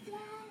is an idiot.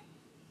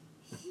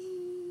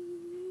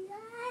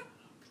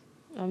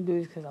 I'm doing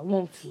this because I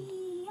want to.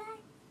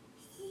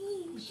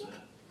 Who's that?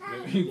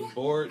 maybe he was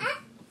bored. Somewhere.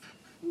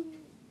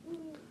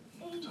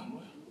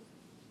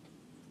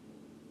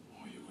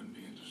 Or you wouldn't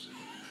be interested.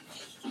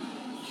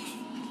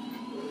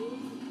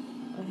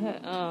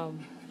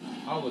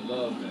 I would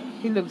love that.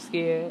 He looked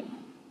scared.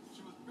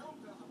 She was built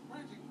as a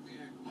bridging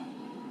vehicle.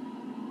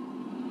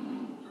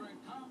 During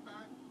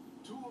combat,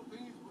 two of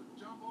these would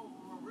jump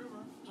over a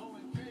river,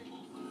 towing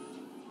cables.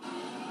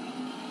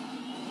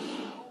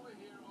 Over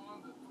here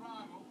on the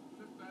throttle,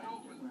 lift that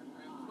open and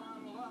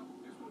throttle up.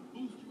 This will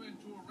boost you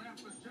into a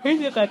rampless jump. He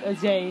looked like a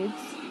James.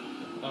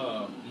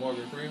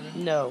 Morgan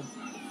Freeman. No.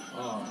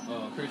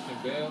 Christian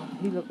Bale.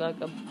 He looked like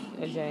a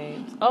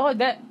James. Oh,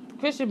 that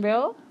Christian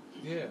Bale?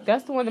 Yeah.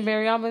 That's the one that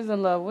Mariama's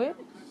in love with?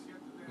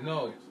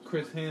 No,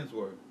 Chris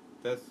Hemsworth.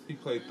 He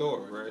played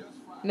Thor, right?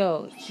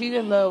 No, she's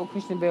in love with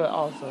Christian Bale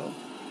also.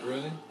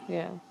 Really?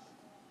 Yeah.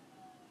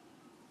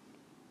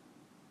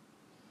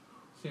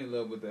 She in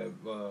love with that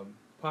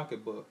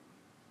pocketbook.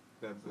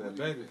 That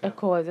bank Of account.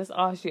 course, that's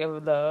all she ever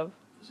loved.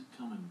 Does it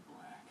come in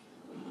black?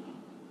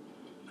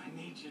 I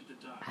need you at the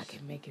docks. I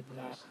can make it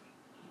black. That's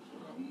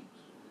what I want.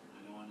 I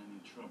don't want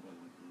any trouble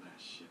with the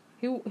last ship.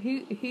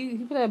 He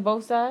played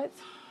both sides.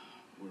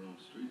 We're on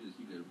street as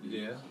you gotta be.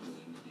 Yeah.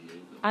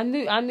 I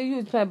knew you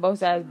was playing both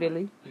sides,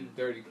 Billy. He's a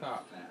dirty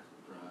cop. Fat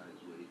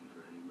prize waiting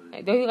for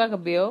anybody. Don't you like a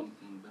Bill?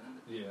 Anything about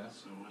it? Yeah.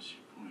 So what's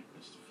your point,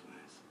 Mr.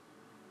 Flass?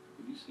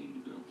 Have you seen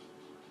the girl?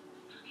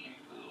 Just keep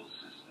a little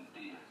Assistant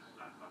Diaz.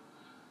 I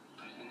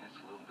think that's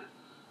a little bit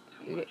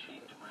too much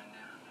heat to bring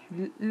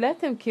down. Let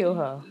them kill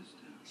her.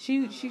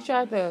 She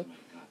tried to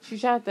Look at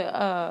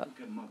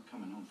Mom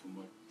coming home from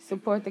work.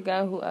 support the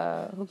guy who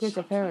killed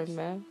her parents,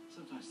 man.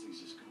 Sometimes things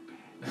just go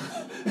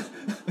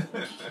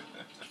bad.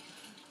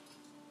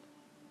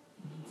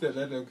 Said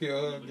let them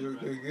kill her.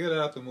 Get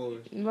out the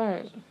movie.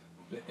 Right.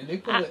 And they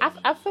put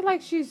I feel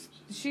like she's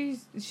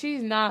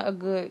not a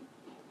good.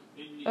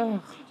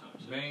 Ugh.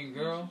 main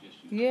girl.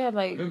 Yeah,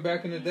 like Remember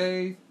back in the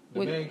days, the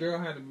With- main girl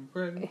had to be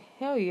pregnant.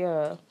 hell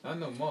yeah. I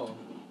know more.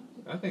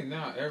 I think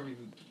now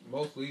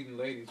most leading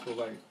ladies for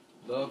like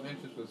love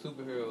interest for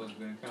superheroes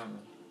been kind of.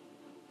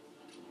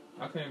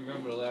 I can't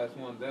remember the last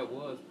one that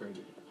was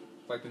pretty.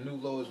 Like the new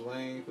Lois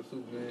Lane for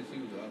Superman, she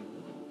was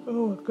ugly.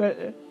 Oh my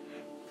goodness.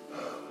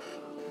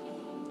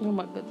 Oh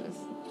my goodness.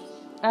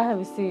 I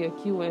haven't seen a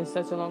cute one in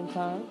such a long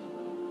time.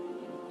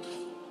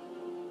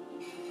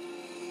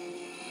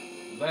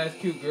 Last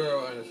cute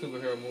girl in a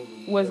superhero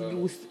movie Was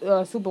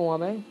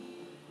Superwoman.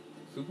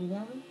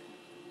 Superwoman?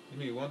 You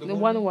mean Wonder The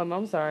Woman? Wonder Woman,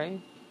 I'm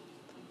sorry.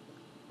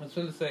 I was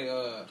going to say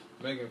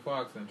Megan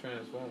Fox in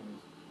Transformers.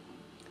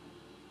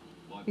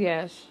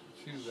 Yes.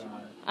 She was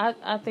alright.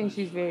 I think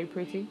she's very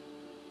pretty.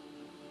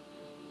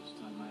 This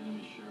time my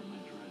enemy shared my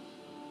dress.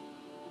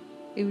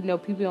 Even though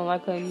people don't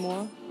like her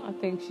anymore, I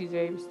think she's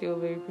still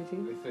very pretty.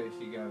 They say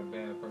she got a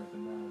bad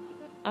personality.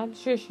 I'm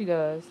sure she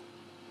does.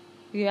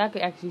 Yeah, I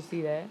could actually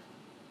see that.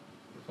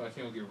 That's why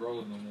she don't get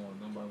roles no more.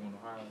 Nobody want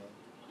to hire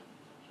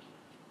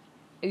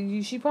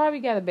her. She probably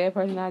got a bad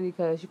personality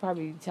because she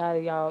probably tired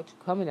of y'all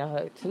coming at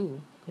her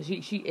too. Cause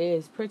she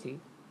is pretty. You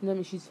know what I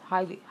mean? She's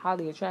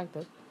highly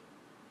attractive.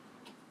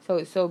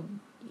 So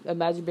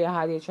imagine being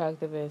highly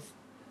attractive and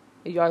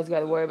you always got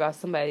to worry about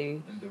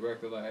somebody. And the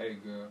director like, hey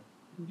girl,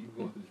 you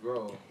want this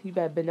role? You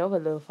better bend over,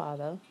 little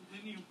father.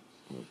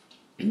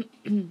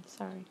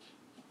 Sorry.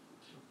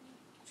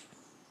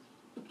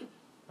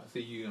 I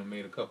see you done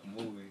made a couple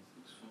movies.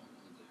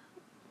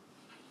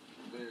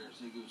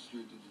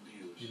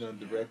 You done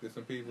directed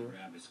some people.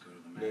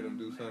 Made them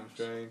do something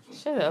strange.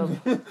 Shut up.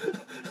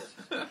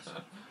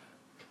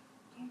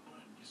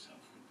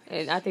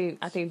 And I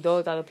think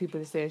those are the people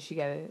that say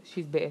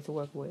she's better to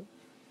work with,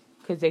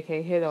 cause they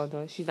can't hit on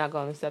her. She's not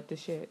gonna accept the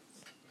shit.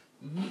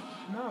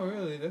 No,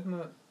 really, that's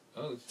not.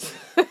 Oh shit.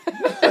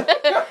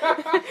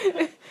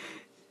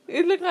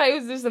 It looked like it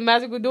was just a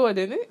magical door,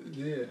 didn't it?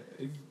 Yeah,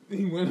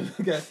 he went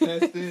and got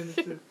snatched in and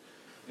shit.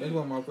 That's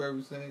one of my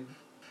favorite scenes.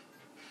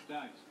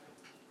 Dice.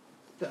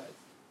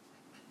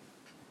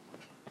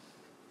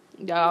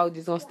 Y'all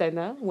just gonna stand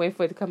there, wait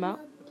for it to come out.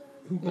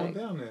 Who going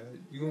down there?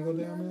 You gonna go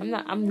down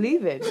there? I'm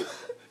leaving.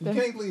 You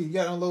can't leave. You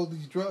gotta unload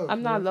these drugs.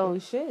 I'm not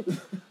loading shit.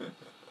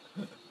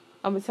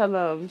 I'm gonna tell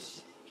them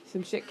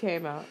some shit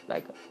came out.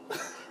 Like,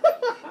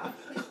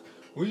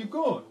 where you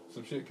going?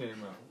 Some shit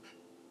came out.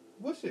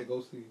 What shit?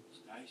 Go see.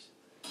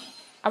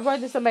 I'd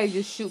rather somebody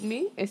just shoot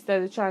me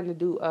instead of trying to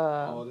do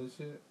all this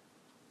shit.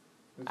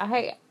 I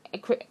hate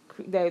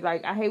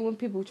I hate when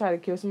people try to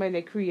kill somebody.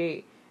 They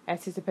create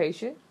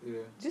anticipation. Yeah.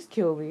 Just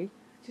kill me.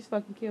 Just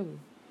fucking kill me.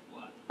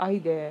 Oh, he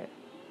dead.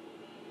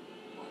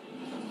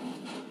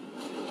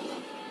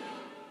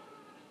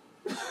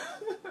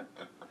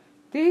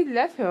 Did he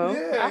left him?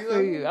 Yeah, I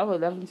feel you. I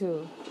would left him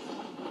too.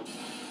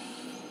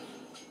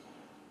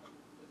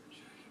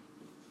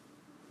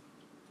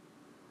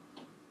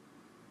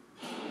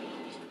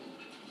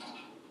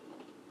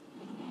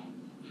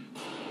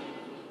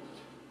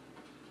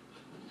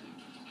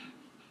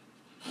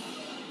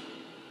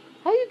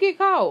 How you get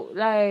caught?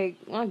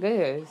 Like, my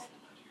goodness.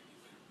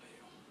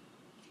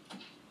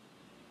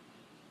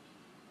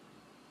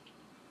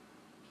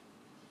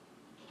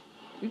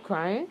 You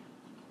crying?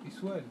 He's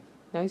sweating.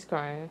 No, he's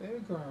crying. What are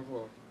you crying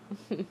for?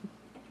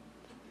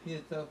 He a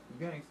tough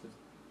gangster.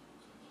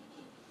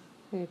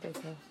 He ain't that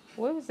tough.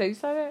 What was that? You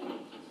saw that?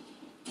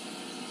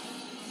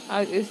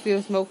 It's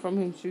still smoke from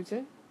him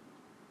shooting.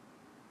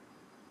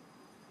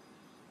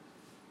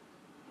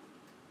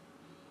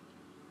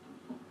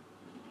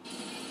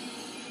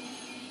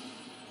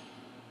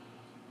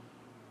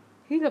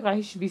 He look like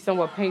he should be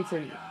somewhere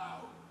painting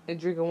and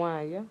drinking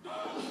wine, yeah?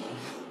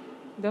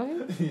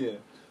 Don't he? Yeah.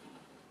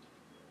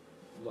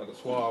 Like a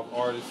suave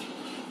artist.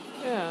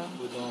 Yeah.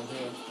 With long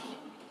hair.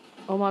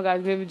 Oh my God,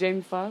 remember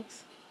Jamie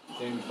Foxx?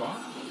 Jamie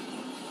Foxx?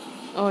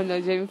 Oh no,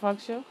 Jamie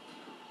Foxx show?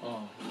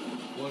 Oh.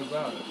 What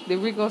about it? The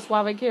Rico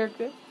Suave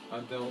character? I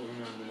don't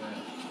remember that.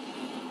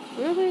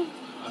 Really?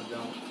 I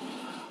don't.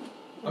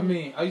 I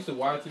mean, I used to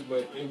watch it,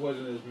 but it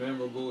wasn't as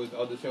memorable as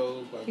other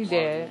shows. Like He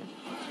did.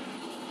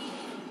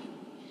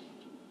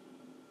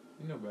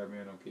 You know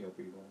Batman don't kill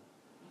people.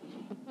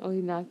 Oh,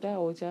 he knocked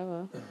out,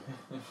 whichever.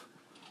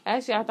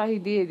 Actually, I thought he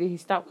did. Then he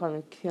stopped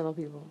killing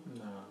people.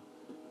 Nah.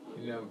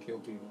 He never kill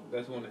people.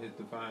 That's one of his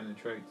defining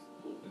traits.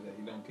 Is that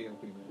he don't kill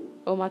people.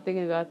 Oh, am I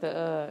thinking about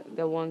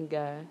the one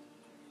guy?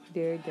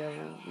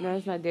 Daredevil. No,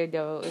 it's not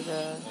Daredevil. It's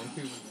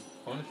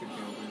Punisher kill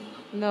people.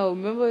 No,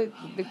 remember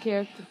the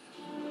character?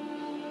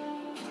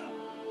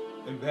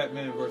 In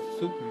Batman vs.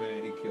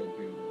 Superman, he killed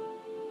people.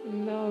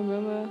 No,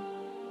 remember?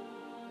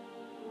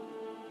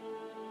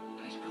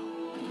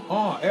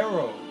 Oh,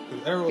 Arrow.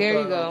 Because Arrow There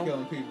you started go.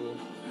 killing people.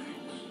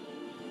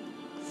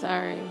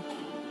 Sorry.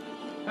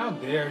 How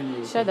dare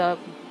you? Shut up.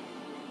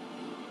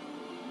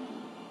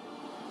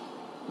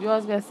 You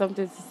always got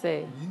something to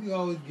say. You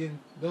always getting...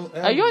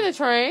 Are you on the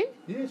train?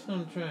 Yeah, she's on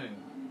the train.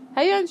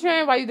 How you on the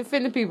train while you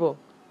defending people?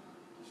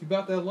 She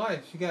about that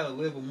life. She got to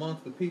live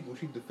amongst the people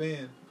she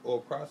defend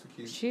or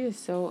prosecute. She is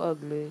so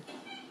ugly.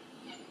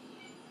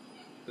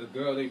 The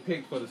girl they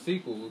picked for the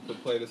sequel to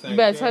play the same You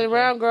better turn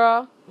around,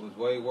 girl. was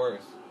way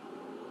worse.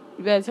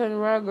 You better turn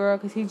around, girl,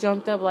 because he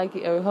jumped up like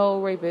a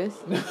whole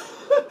rapist.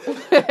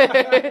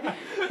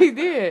 He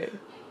did.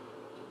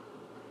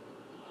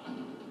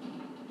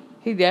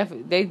 They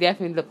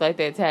definitely look like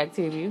they tag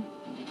team you.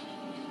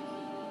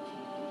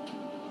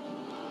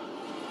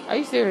 Are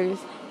you serious?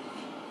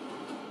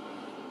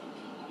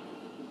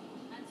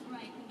 That's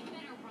right. You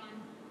better run.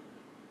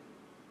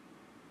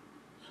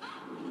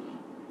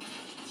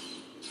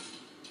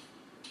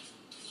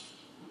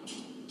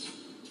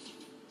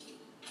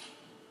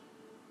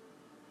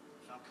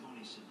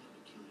 Falcone said they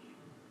would kill you.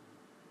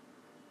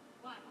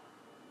 What?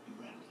 You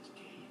rattled his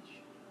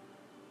cage.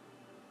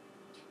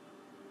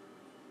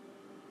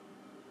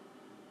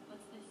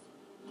 What's this?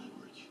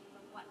 Leverage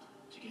For what?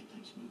 to get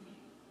things moving.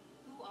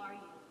 Who are you?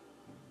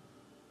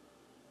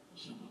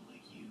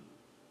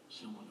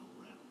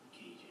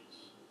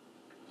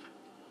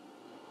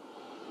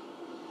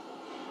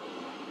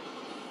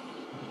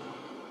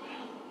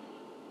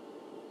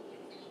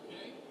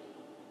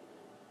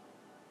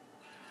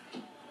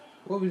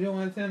 What was your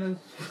antennas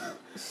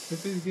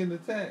if he's getting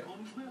attacked?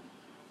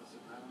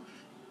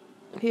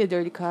 He a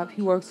dirty cop.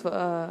 He works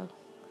for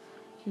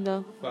you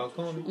know.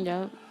 Falcone?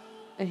 Yeah.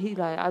 And he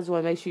like, I just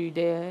want to make sure you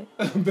dead.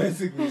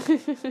 Basically.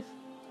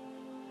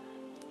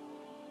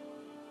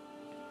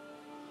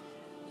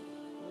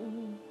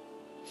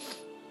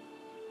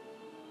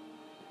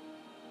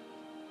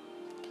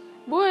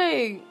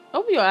 Boy,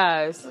 open your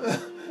eyes.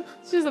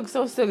 She just looks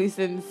so silly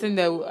sitting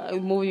there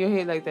moving your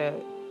head like that.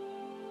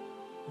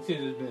 She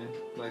just been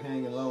like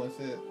hanging low and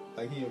shit.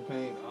 Like he in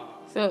pain.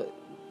 So,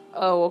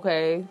 oh,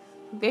 okay.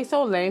 They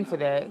so lame for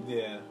that.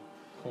 Yeah.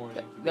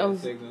 Corny.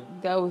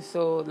 That was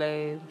so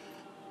lame.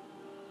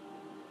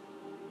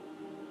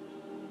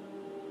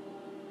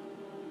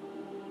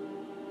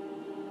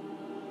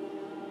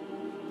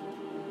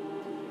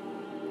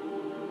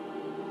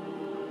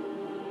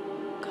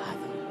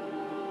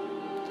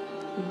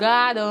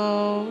 Got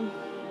him.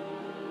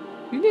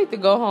 You need to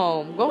go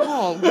home. Go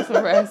home. Get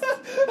some rest.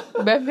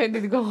 Batman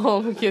need to go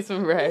home and get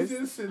some rest. He's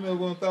just sitting up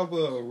on top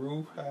of a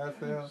roof, high as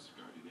hell.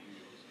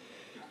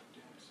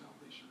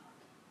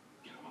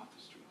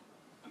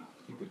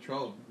 He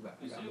patrolling. Like,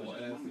 I got more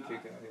ass to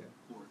kick out here.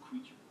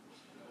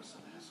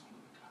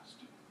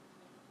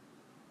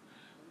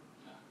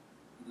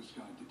 This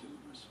guy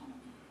delivers one of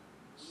the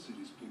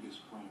city's biggest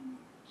crime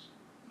rings.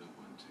 No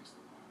one takes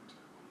the law into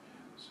their own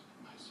hands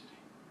in my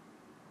city.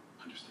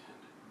 Understand?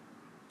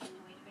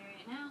 No way to bury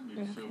it now.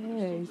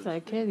 Okay, he's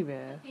like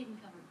Candyman. Paid and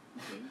covered.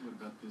 Okay, what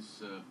about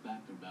this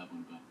bat they're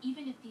babbling about?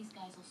 Even if these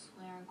guys will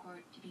swear in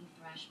court to being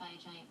thrashed by a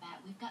giant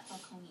bat, we've got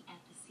Falcone at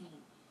the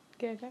scene.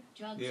 Okay.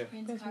 Drugs, Yeah.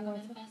 prints, Guess cargo we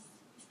want manifests.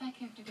 This back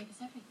character gave us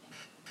everything.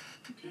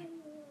 Okay,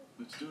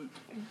 let's do it.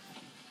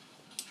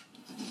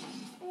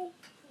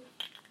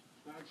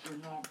 Bats are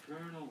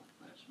nocturnal.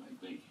 That's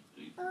maybe.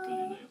 These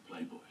billionaire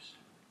playboys.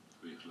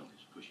 3 o'clock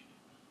is pushing it.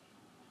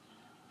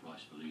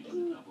 Price for leading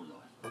a double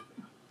life.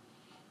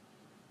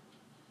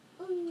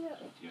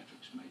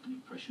 Theatrics made an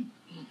impression.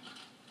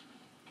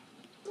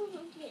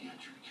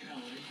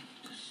 Theatricality,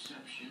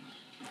 deception,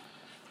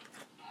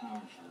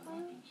 powerful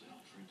weapons,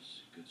 Alfred's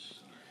a good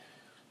start.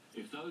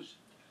 If those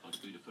are to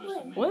be the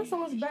first. What's on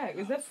his back?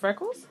 Is that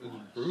freckles? It's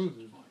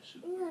bruises.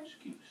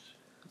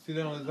 See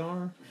that on his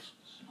arm?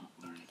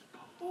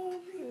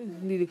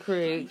 Need to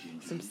create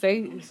some put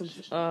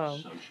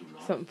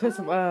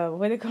some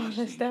what they call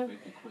that stuff?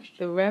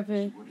 The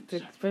wrapping to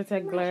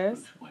protect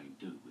glass.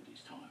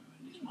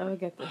 Oh, I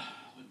got the.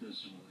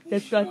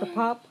 That's like the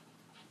pop.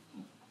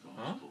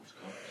 Huh?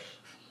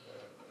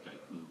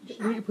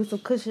 We need to put some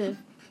cushion.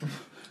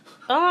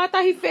 Oh, I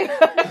thought he fell.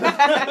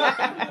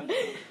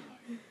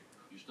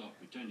 You start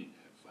pretending to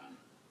have fun.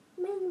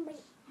 You might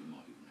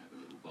even have a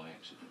little by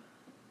accident.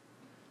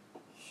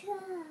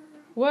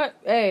 What?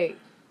 Hey,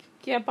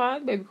 can't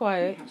pause, baby,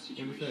 quiet. What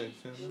do you say?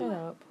 Shut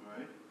up.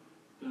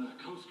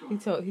 Coast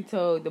Guard He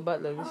told the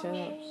butler to shut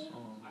up.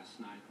 last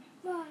night.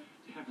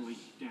 Heavily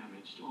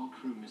damaged, all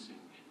crew missing.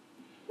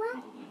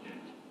 Probably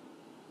dead.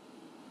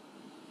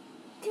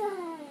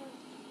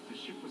 The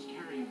ship was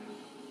carrying a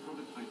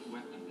prototype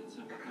weapon. It's a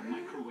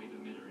microwave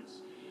emitter. It's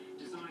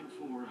designed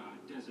for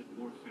desert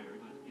warfare,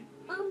 but it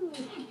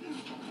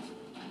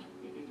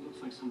looks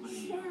like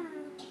somebody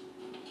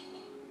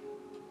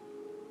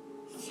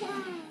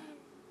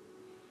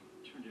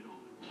turned it on.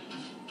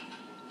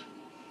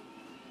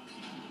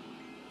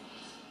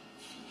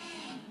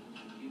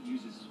 It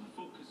uses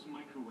focused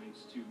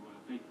microwaves to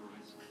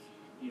vaporize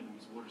the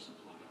enemy's water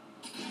supply.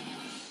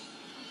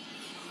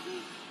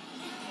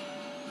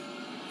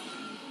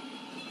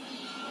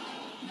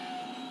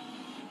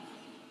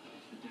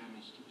 The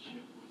damage to the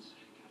ship was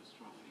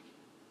catastrophic.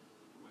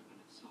 The weapon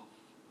itself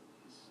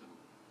is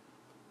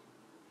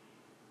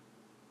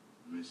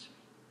missing.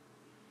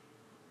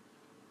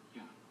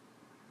 Yeah.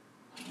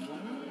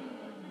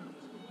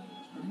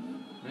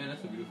 Man,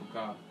 that's a beautiful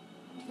car.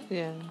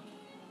 Yeah.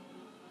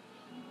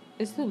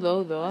 It's too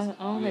low though. I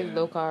don't like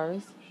low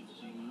cars.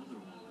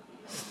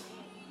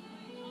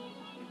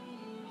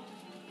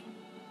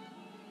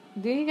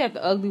 Then you got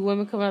the ugly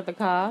women coming out the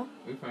car.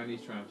 We find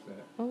these tramps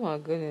at. Oh my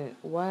goodness!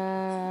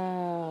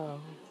 Wow.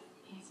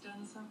 He's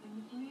done something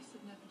the police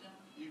have never done.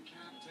 You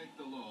can't take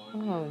the law.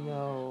 Oh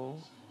no.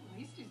 At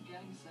least he's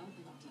getting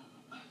something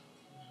done.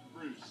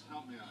 Bruce,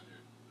 help me out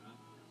here. Huh?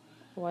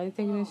 Why are you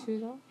taking his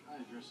shoes off?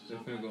 Guy dresses They're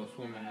up finna like go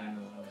swimming in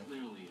the.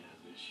 clearly has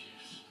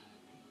issues.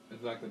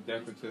 It's like a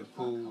decorative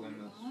pool in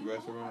the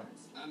restaurant.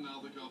 And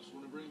now the cops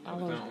want to bring you I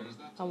down. want. Is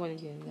that I want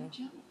to get in there.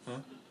 Huh?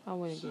 I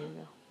want to get in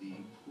there. The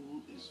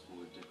pool is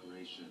for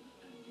decoration,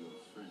 and your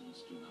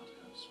friends do not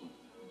have swimming.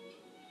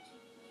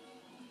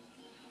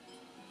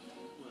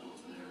 Well,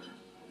 they're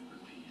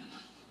European.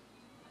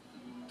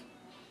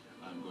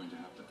 I'm going to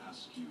have to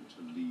ask you to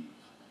leave.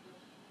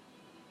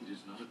 It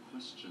is not a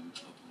question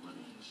of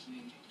money,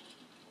 see.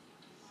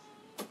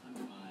 I'm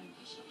buying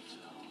this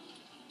hotel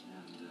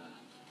and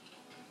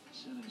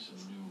setting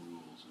some new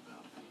rules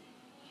about the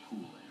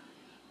pool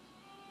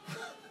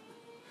area.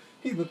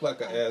 He looked like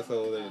an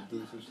asshole that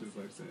do some shit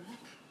like that.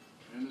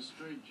 And a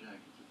straight jacket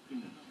with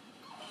peanut.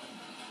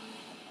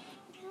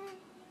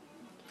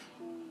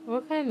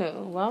 What kind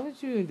of? Why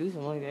would you even do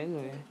something like that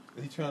anyway?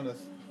 He trying to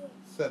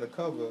set a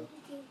cover.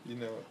 You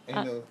know,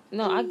 ain't no.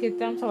 No, I get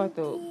that. I'm talking about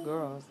the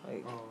girls.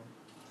 Like,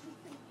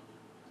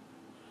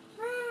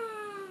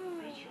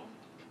 Rachel?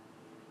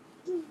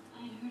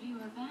 I heard you were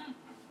back.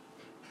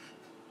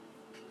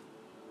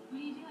 What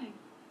are you doing?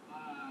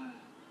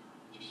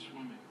 Just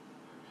swimming.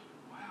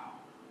 Wow.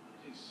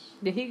 It's...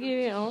 did he get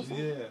it also?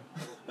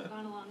 Yeah.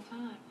 Gone a long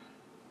time.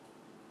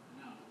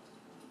 No.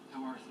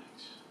 How are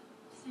things?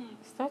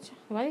 Thanks. Stop.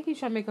 Why do you keep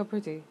trying to make her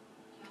pretty?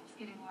 It's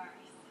getting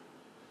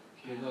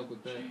worse. Good luck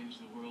with that. Change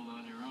the world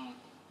on your own.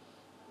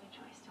 What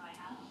choice do I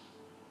have?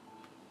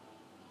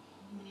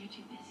 When you're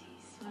too busy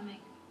swimming.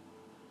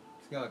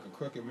 He's got like a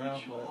crooked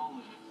mouth, Rachel, like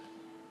all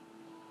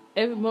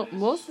of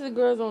Most of the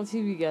girls on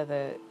TV got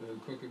that. the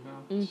crooked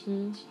mouth.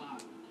 Mm-hmm. it's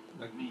not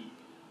Like me.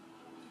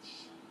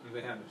 It's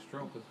they had a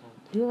stroke or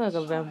something. You look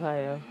like a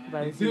vampire.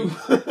 By They the do.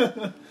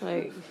 teeth.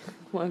 Like,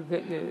 my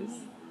goodness.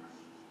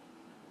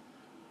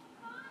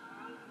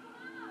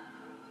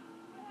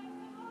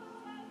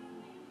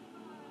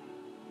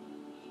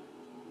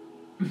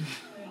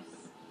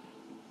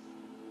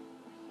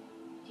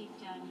 Deep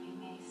down, you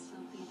may still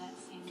be that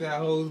same. See how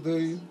hoes do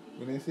you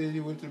when they see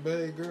you with your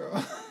bag, girl.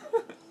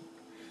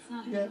 It's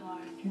not who Yeah. you are.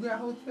 You got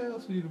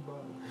hotels for you to buy.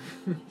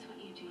 It's what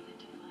you do that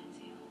defines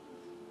you.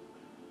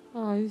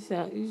 Oh,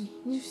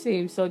 you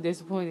seem so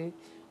disappointed.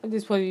 I'm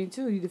disappointed in you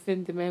too. You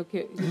defended the man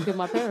who killed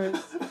my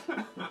parents.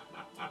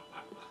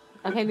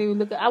 I can't even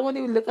look. I won't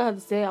even look at her to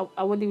say.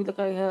 I wouldn't even look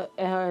at her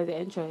as an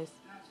interest.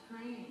 That's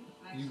great.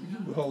 You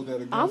hold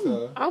that against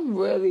her. I'm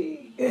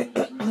really,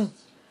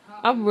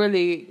 I'm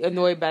really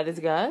annoyed by this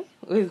guy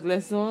with his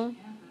glasses on,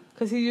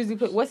 cause he usually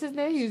put what's his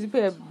name? He usually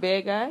play a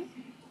bad guy,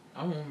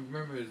 I don't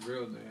remember his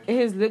real name. and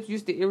his lips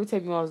used to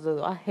irritate me when I was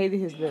little. I hated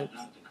his lips.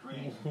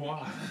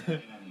 Why? He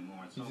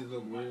just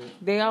look weird.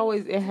 They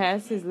always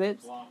enhance his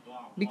lips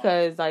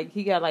because like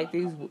he got like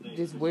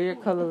this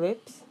weird color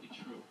lips,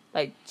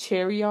 like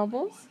cherry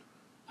almost.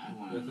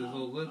 That's his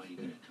little lipstick.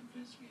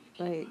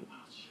 Like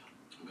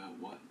About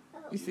what?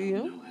 you see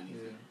him. Know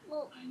anything. Yeah.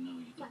 I know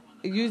you don't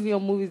want to. Usually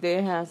on movies they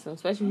enhance him,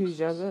 especially when he's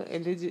younger,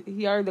 and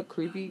he already look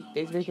creepy.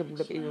 They just make him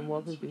look even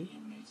more creepy.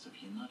 Inmates of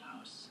your nut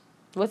house.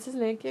 What's his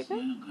name, Kicker? I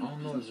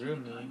don't know his real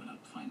name.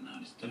 Without finding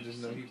out his I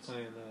just know he's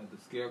playing the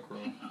Scarecrow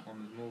on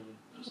this movie.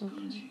 Those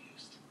guns you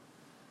used.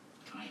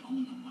 I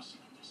own the muscle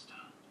in this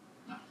town.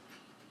 Now,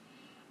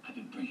 I've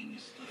been bringing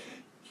this stuff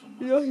in for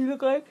months. You know what he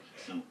look like?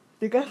 So,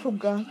 The guy from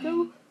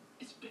Gotham.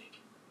 it's big,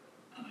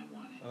 and I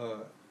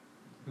want it.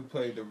 Who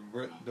played the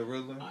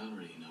Riddler? I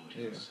already know what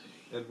Yeah. he'll say.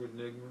 Edward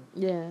Nygma.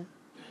 Yeah. That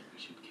we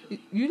should kill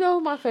You know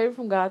who my favorite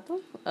from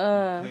Gotham?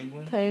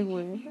 Penguin?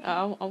 Penguin.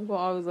 I'm gonna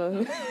always love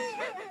him.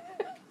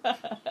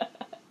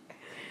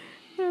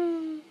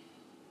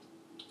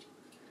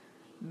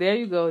 There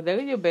you go. There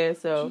your bad Would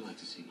self. you like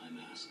to see my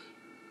mask?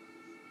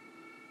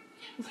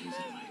 These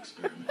are my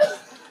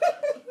experiments.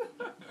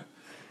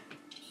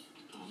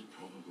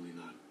 Probably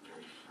not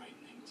very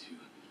frightening to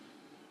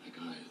a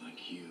guy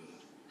like you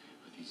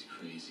with these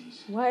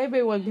crazies. Why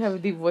everybody want to have a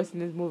deep voice in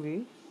this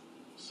movie?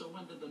 So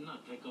when did the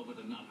nut take over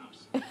the nut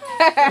house?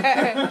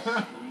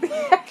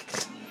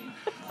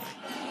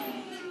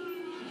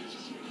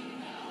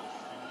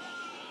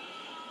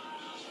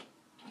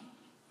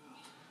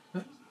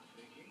 Not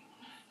faking.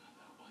 Not that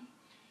one.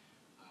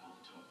 I'll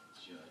talk to the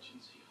judge and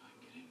see if I can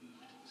get him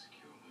moved to the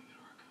secure wing at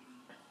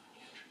Arkham.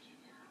 Can't treat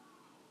him here.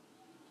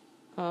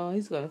 Oh,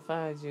 he's gonna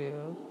find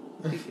you.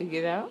 You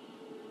get out?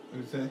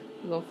 What you say?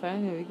 You gonna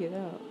find him? You get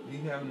out. He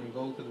having him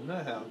go to the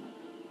nut house.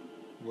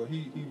 Well,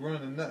 he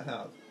run the nut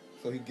house.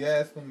 So he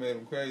gassed him, made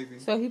him crazy.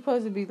 So he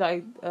supposed to be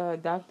like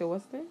Doctor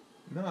what's name?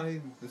 No,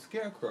 he's the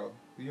Scarecrow.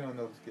 You don't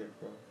know the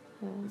Scarecrow.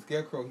 Hmm. The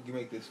Scarecrow, he can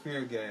make this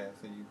fear gas,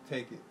 and you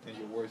take it, and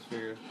your worst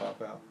fears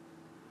pop out.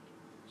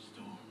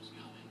 Storm's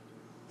coming.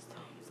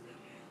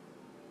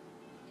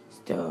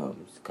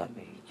 Storm's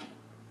coming.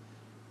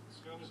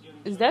 Scum is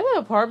getting Is that an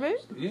apartment?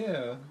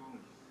 Yeah.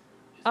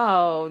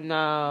 Oh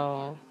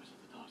no,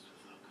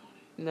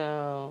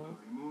 no.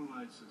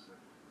 Moonlight's is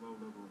a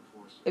low-level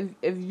enforcer.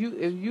 If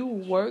you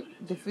work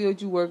the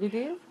field you work it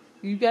in,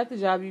 you got the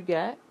job you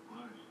got,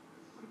 Why?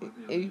 What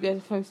about the and you got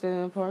to come stay in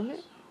an apartment.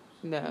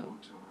 No, motel?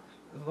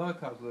 There's a lot of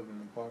cops live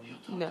in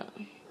apartments. no,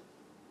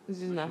 it's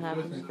just not When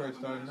happening. you first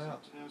starting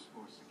out. Task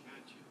force to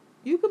catch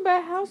you. You can buy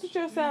a house with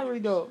your salary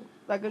though.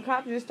 Like a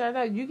cop just starting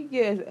out, you can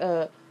get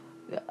a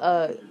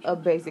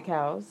basic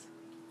house.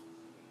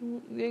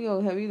 You ain't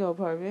gonna have no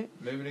apartment.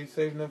 Maybe they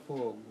saving up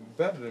for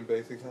better than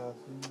basic house.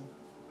 You know?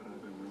 But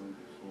I've been willing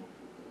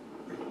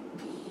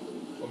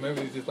before. Or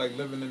maybe it's just like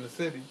living in the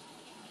city.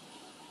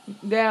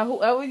 Now,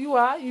 whoever you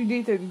are, you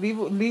need to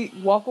leave,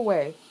 walk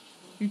away.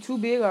 You too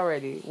big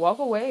already. Walk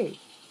away.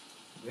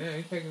 Yeah,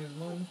 he taking his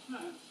money.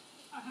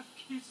 I have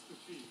kids to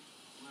feed.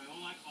 I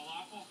don't like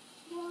falafel.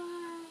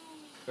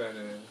 Fat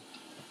ass.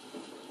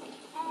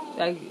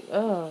 Like,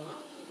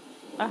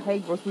 I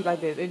hate gross food like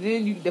this. And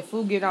then the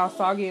food getting all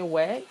soggy and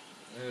wet.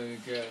 There you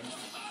go.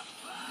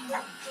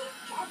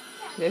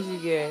 That's what you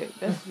get.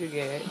 That's what you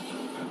get.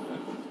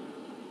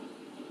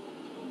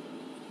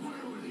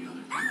 Where were the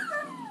other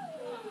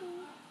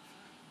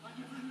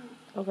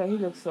Okay, he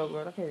looks so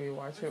good. I can't even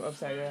watch him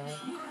upside down.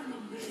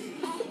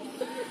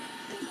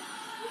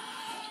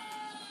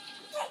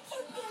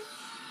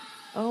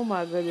 Oh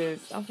my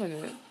goodness. I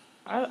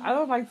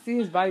don't like to see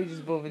his body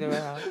just moving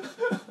around.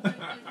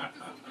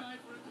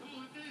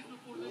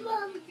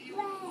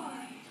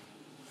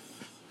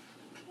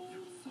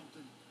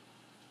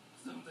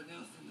 Something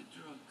else in the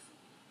drugs.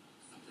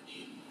 Something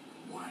hidden.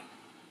 What?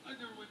 I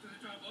never went to the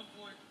drop-off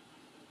point.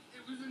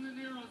 It was in the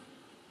Neros.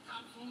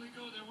 Cops only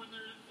go there when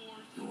they're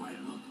enforced. Do I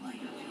look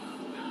like a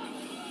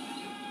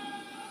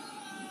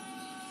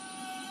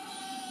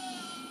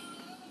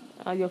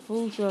drug? Your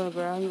food's on the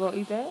ground. You gonna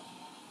eat that?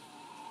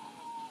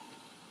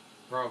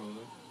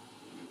 Probably.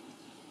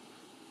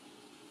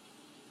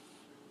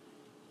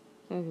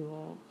 No, he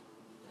won't.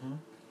 Huh?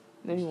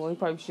 No, he won't. He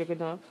probably shook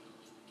enough.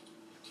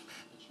 It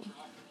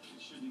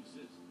shouldn't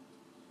exist.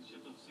 The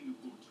ship left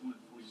Singapore with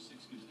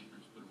 246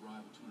 containers, but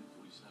arrived with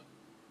 247.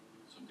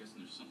 So I'm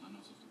guessing there's something I'm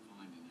not supposed to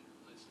find in there.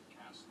 Let's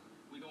cast.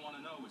 We don't want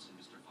to know what's in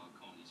Mr.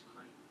 Falcone's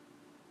crate.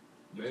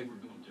 We're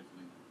going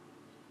differently.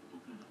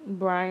 Open it up.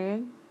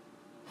 Brian.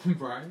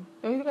 Brian?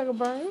 Oh, you look like a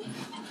Brian?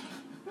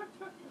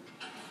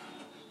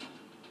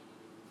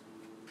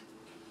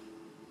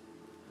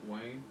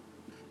 Wayne?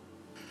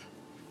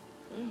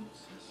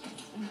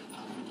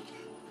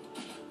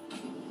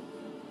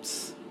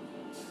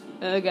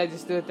 That guy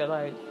just stood at the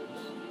light.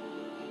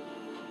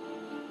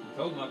 I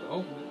told him not to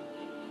open it.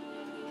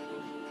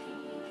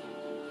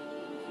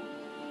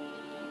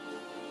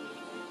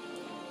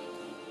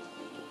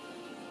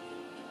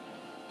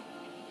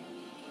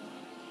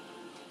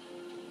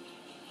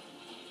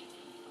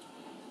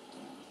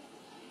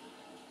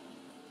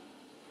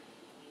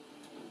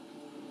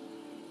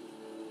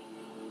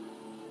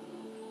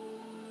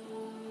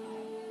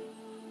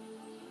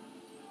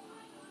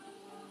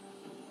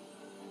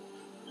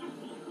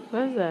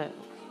 What is that?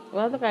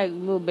 Well, I look like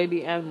little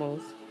baby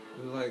animals.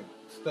 It's like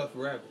stuffed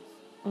rabbits.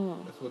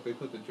 Oh, That's what they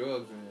put the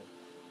drugs in.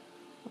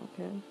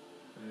 okay.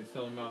 And they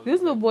sell them out.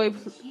 This little boy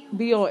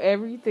be on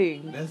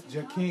everything. That's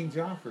King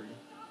Joffrey.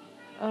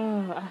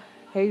 Oh, I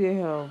hated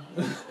him.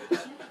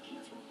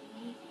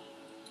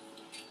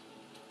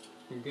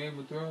 From Game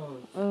of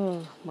Thrones.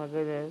 Oh, my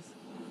goodness.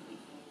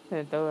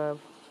 Gonna throw up.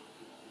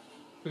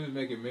 He was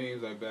making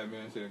memes like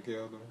Batman should have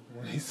killed him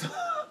when he saw.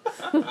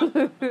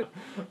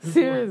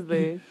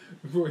 Seriously.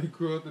 Before he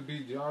grew up to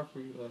be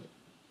Joffrey, like.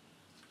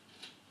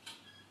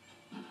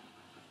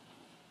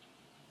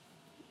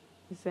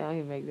 The sound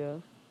he make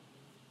though.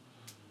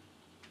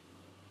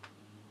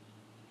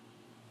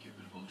 Get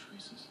rid of all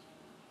traces.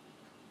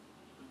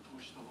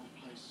 Push the whole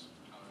place.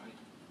 All right.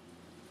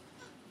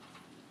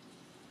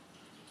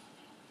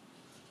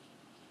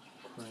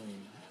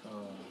 Crane.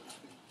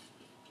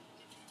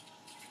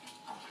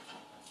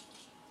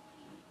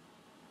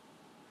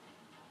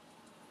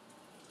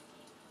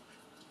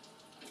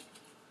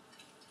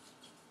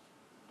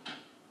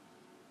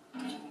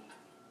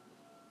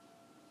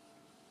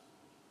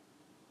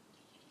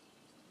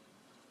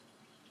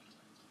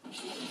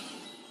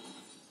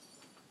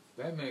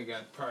 Batman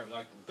got probably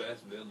like the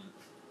best villains.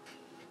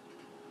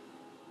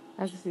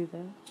 I can see that.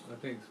 I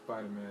think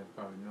Spider-Man is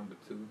probably number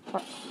 2.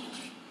 Damn.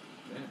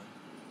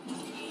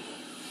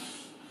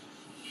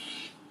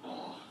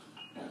 Oh,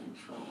 having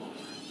trouble.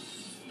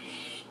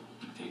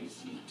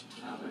 Daisy,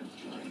 have a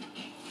drink.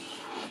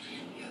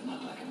 You're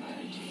not like a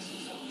man who takes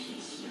his own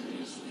shit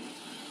seriously.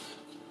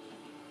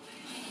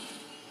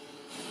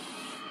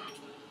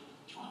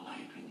 In my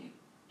opinion,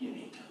 you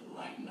need to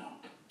lighten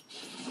up.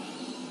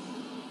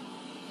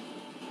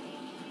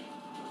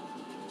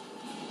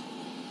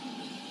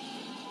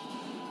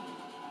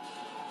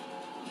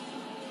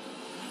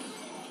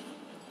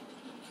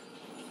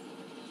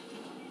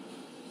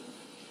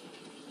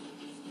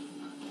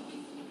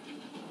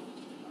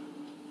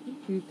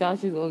 You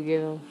thought you was gonna get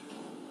him.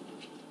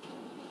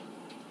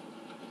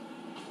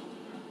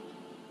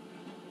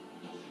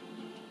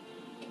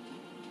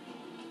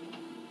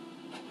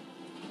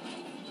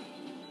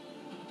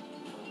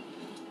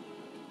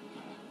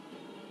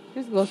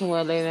 Just go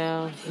somewhere, lay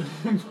down.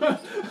 I'm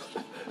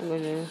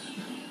gonna.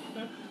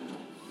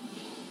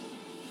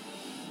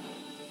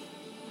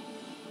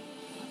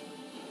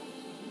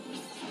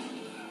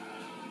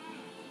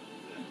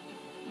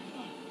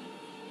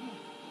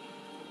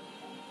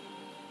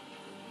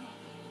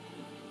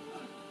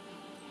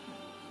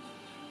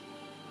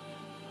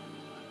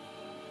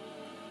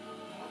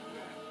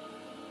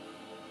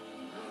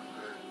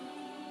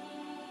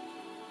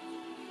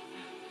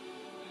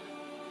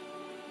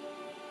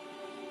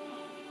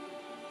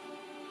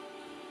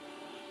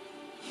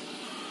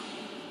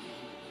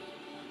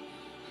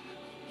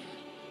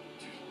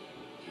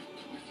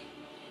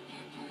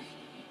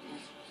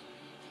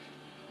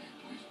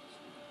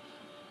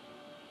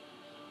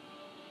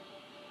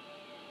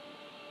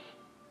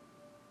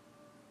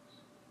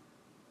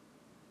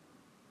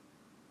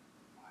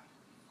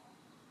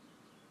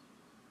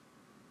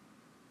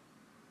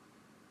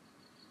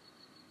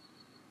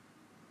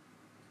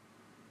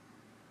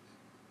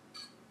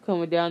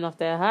 Coming down off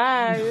that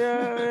high.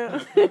 Yeah.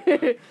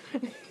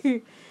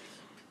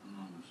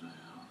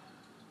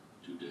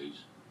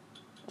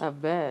 I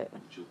bet.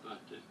 It's your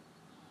birthday.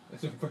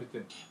 That's your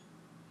birthday.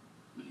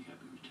 Many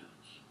happy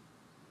returns.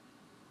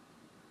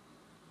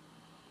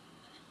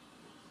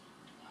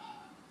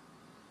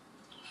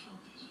 I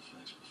felt these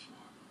effects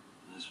before.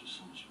 This was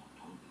so much more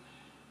potent.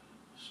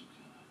 Some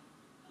kind of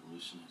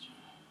hallucinogen.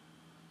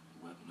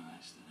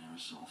 Weaponized in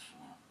aerosol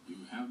form.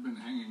 You have been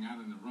hanging out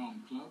in the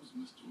wrong clubs,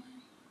 Mr.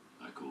 Wayne.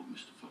 I called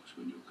Mr. Fox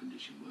when your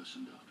condition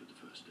worsened after the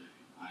first day.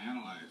 I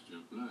analyzed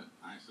your blood,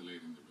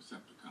 isolating the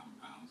receptor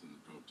compounds in the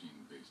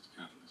protein-based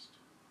catalyst.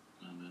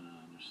 I mean,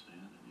 I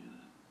understand any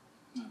of that.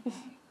 Not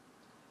wrong.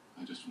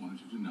 I just wanted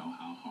you to know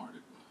how hard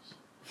it was.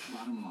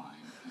 Bottom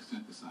line, I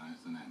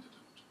synthesized an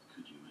antidote.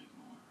 Could you make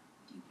more?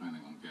 You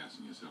planning on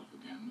gassing yourself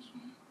again, Miss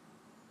Wayne?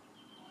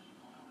 Well, you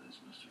know how it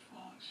is, Mr.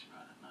 Fox. You're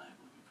out at night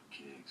looking for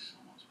kicks.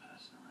 Someone's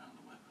passing around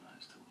the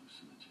weaponized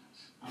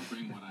hallucinogens. I'll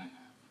bring what I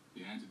have.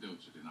 The antidote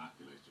should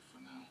inoculate you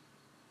for now.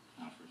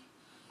 Alfred,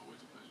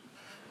 always a pleasure.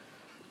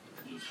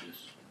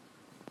 Lucius.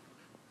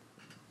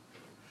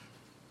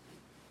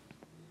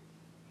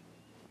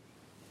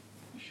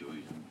 You sure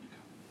you don't want to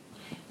come?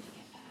 I have to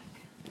get back.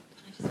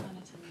 I just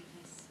wanted to leave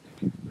this.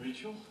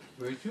 Rachel?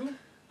 Rachel?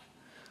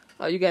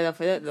 Oh, you got enough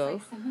for that, Looks though.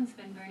 like someone's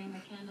been burning the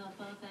candle at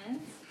both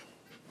ends.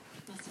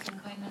 Must have been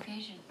quite an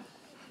occasion.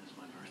 It's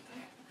my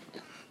birthday.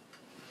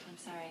 I'm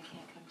sorry I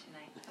can't come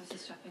tonight. I was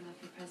just dropping off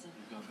your present.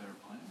 You've got better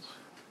plans?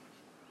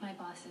 My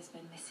boss has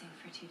been missing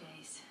for 2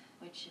 days,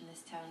 which in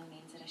this town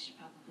means that I should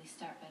probably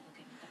start by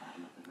looking at the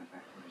bottom of the river.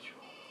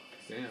 Rachel.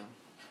 Damn.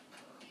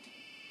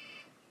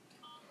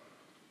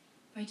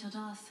 Rachel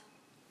Dawes.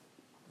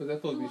 Was that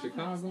supposed to be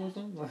Chicago or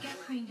something? Get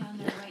Crane down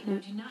there right now.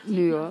 Do not take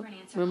New no York, for an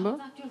answer. remember?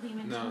 Call Dr.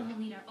 Lehman. No. Tell him we'll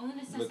need our own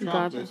assessment.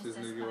 Metropolis We'll is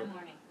assess New by York.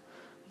 morning.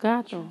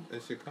 Gotham.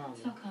 It's Chicago.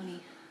 So, Coney.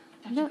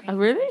 Dr. No, Crane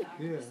really? died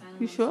Yeah. of asylum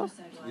You on sure?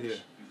 suicide watch. Yeah.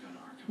 You've got to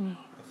arc him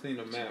out. I seen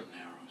a map.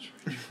 Narrows,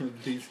 Rachel.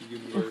 DC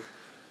Universe.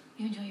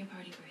 You enjoy your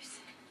party, Bruce.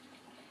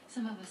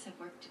 Some of us have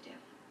work to do.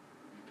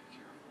 Be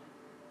careful.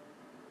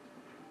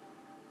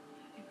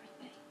 Happy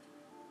birthday.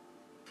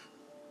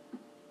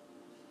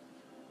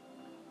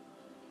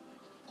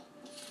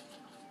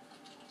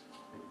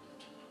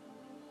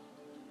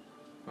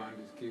 Find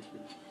his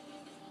keepers.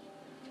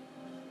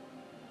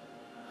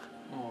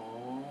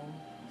 Aww,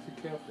 she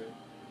kept it.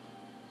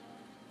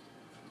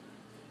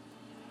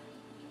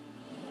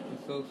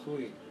 It's so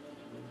sweet.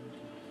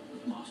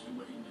 Master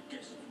Wayne, the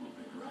guests will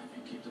be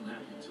arriving. Keep them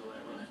happy until I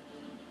arrive.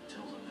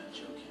 Tell them that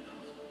joke,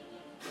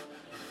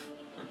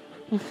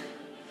 you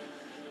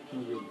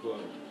know. Good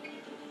boy.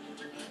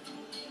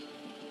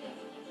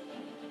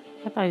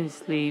 I thought he was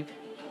sleep.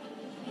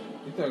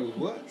 You thought it was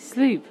what?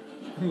 Sleep.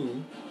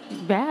 Who?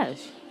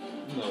 Bash.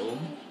 No.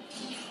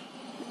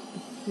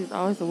 He's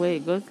always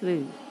awake. Go to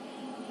sleep.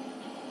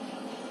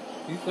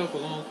 He's up a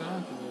long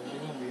time today.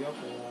 He's gonna be up a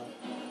while.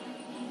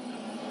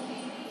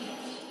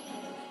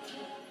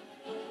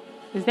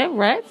 Is that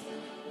rats?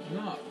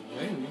 No,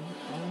 maybe.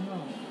 I don't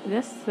know.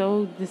 That's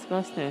so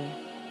disgusting.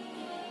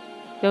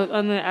 That was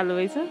under the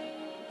elevator?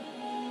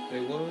 They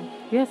was?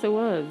 Yes, it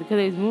was. Because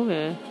it was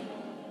moving.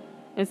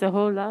 It's a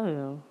whole lot of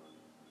them.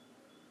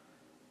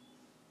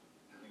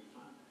 Having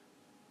fun.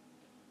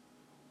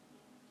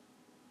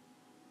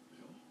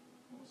 Bill,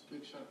 what's a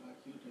big shot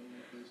like you doing in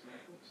a place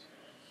like this?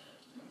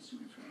 Got some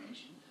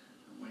information.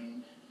 The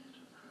Wayne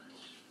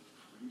Enterprise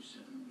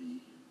 47B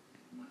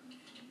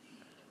 1KE.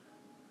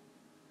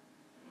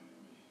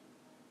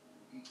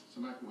 So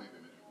microwave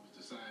emitter was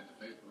designed to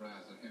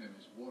vaporize an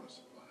enemy's water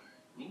supply.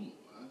 Rumor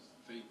was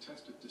they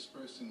tested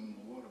dispersing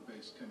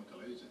water-based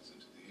chemical agents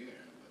into the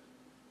air, but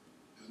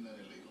isn't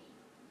that illegal?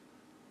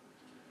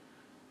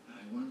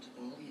 I want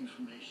all the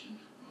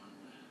information on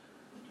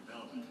the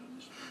development of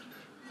this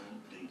printer. All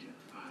data,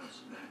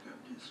 files, backup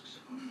disks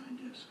on my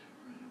disk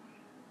right away.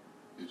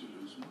 Did you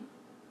lose one?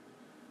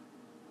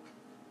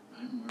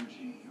 I'm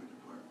merging your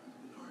department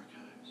with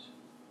archives.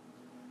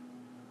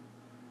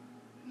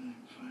 And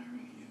I'm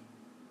firing you.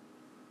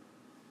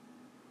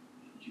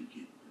 Did you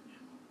get the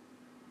memo?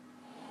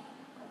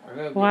 I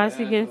gotta Why get is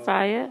he an getting asshole.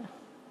 fired?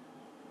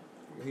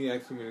 He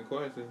asked too many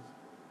questions.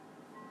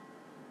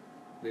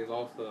 They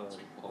lost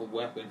a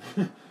weapon.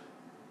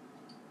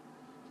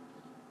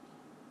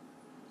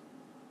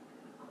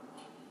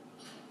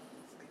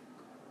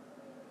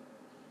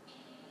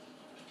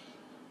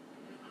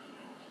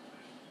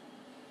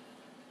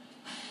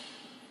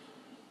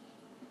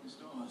 Miss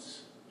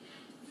Dawes,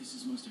 this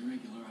is most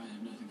irregular. I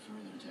have nothing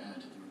further to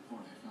add to the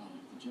report I filed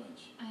with the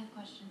judge. I have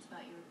questions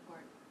about your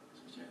report.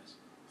 Such as,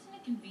 Isn't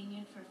it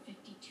convenient for a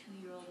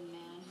 52-year-old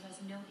man who has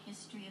no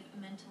history of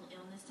mental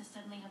illness to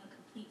suddenly have a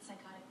complete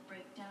psychotic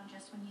breakdown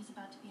just when he's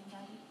about to be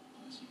indicted?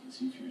 as you can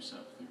see for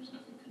yourself, there is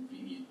nothing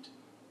convenient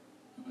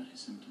about his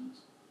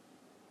symptoms.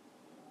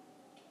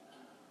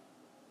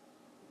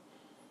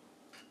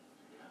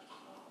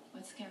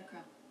 What's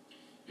Scarecrow?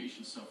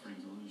 Patients suffering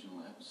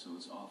delusional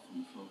episodes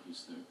often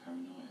focus their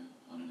paranoia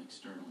on an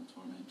external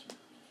tormentor,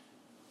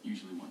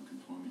 usually one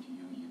conforming to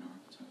Jungian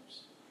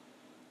archetypes.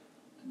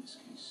 In this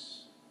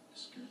case, a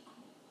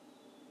scarecrow.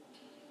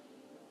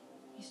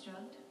 He's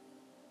drugged?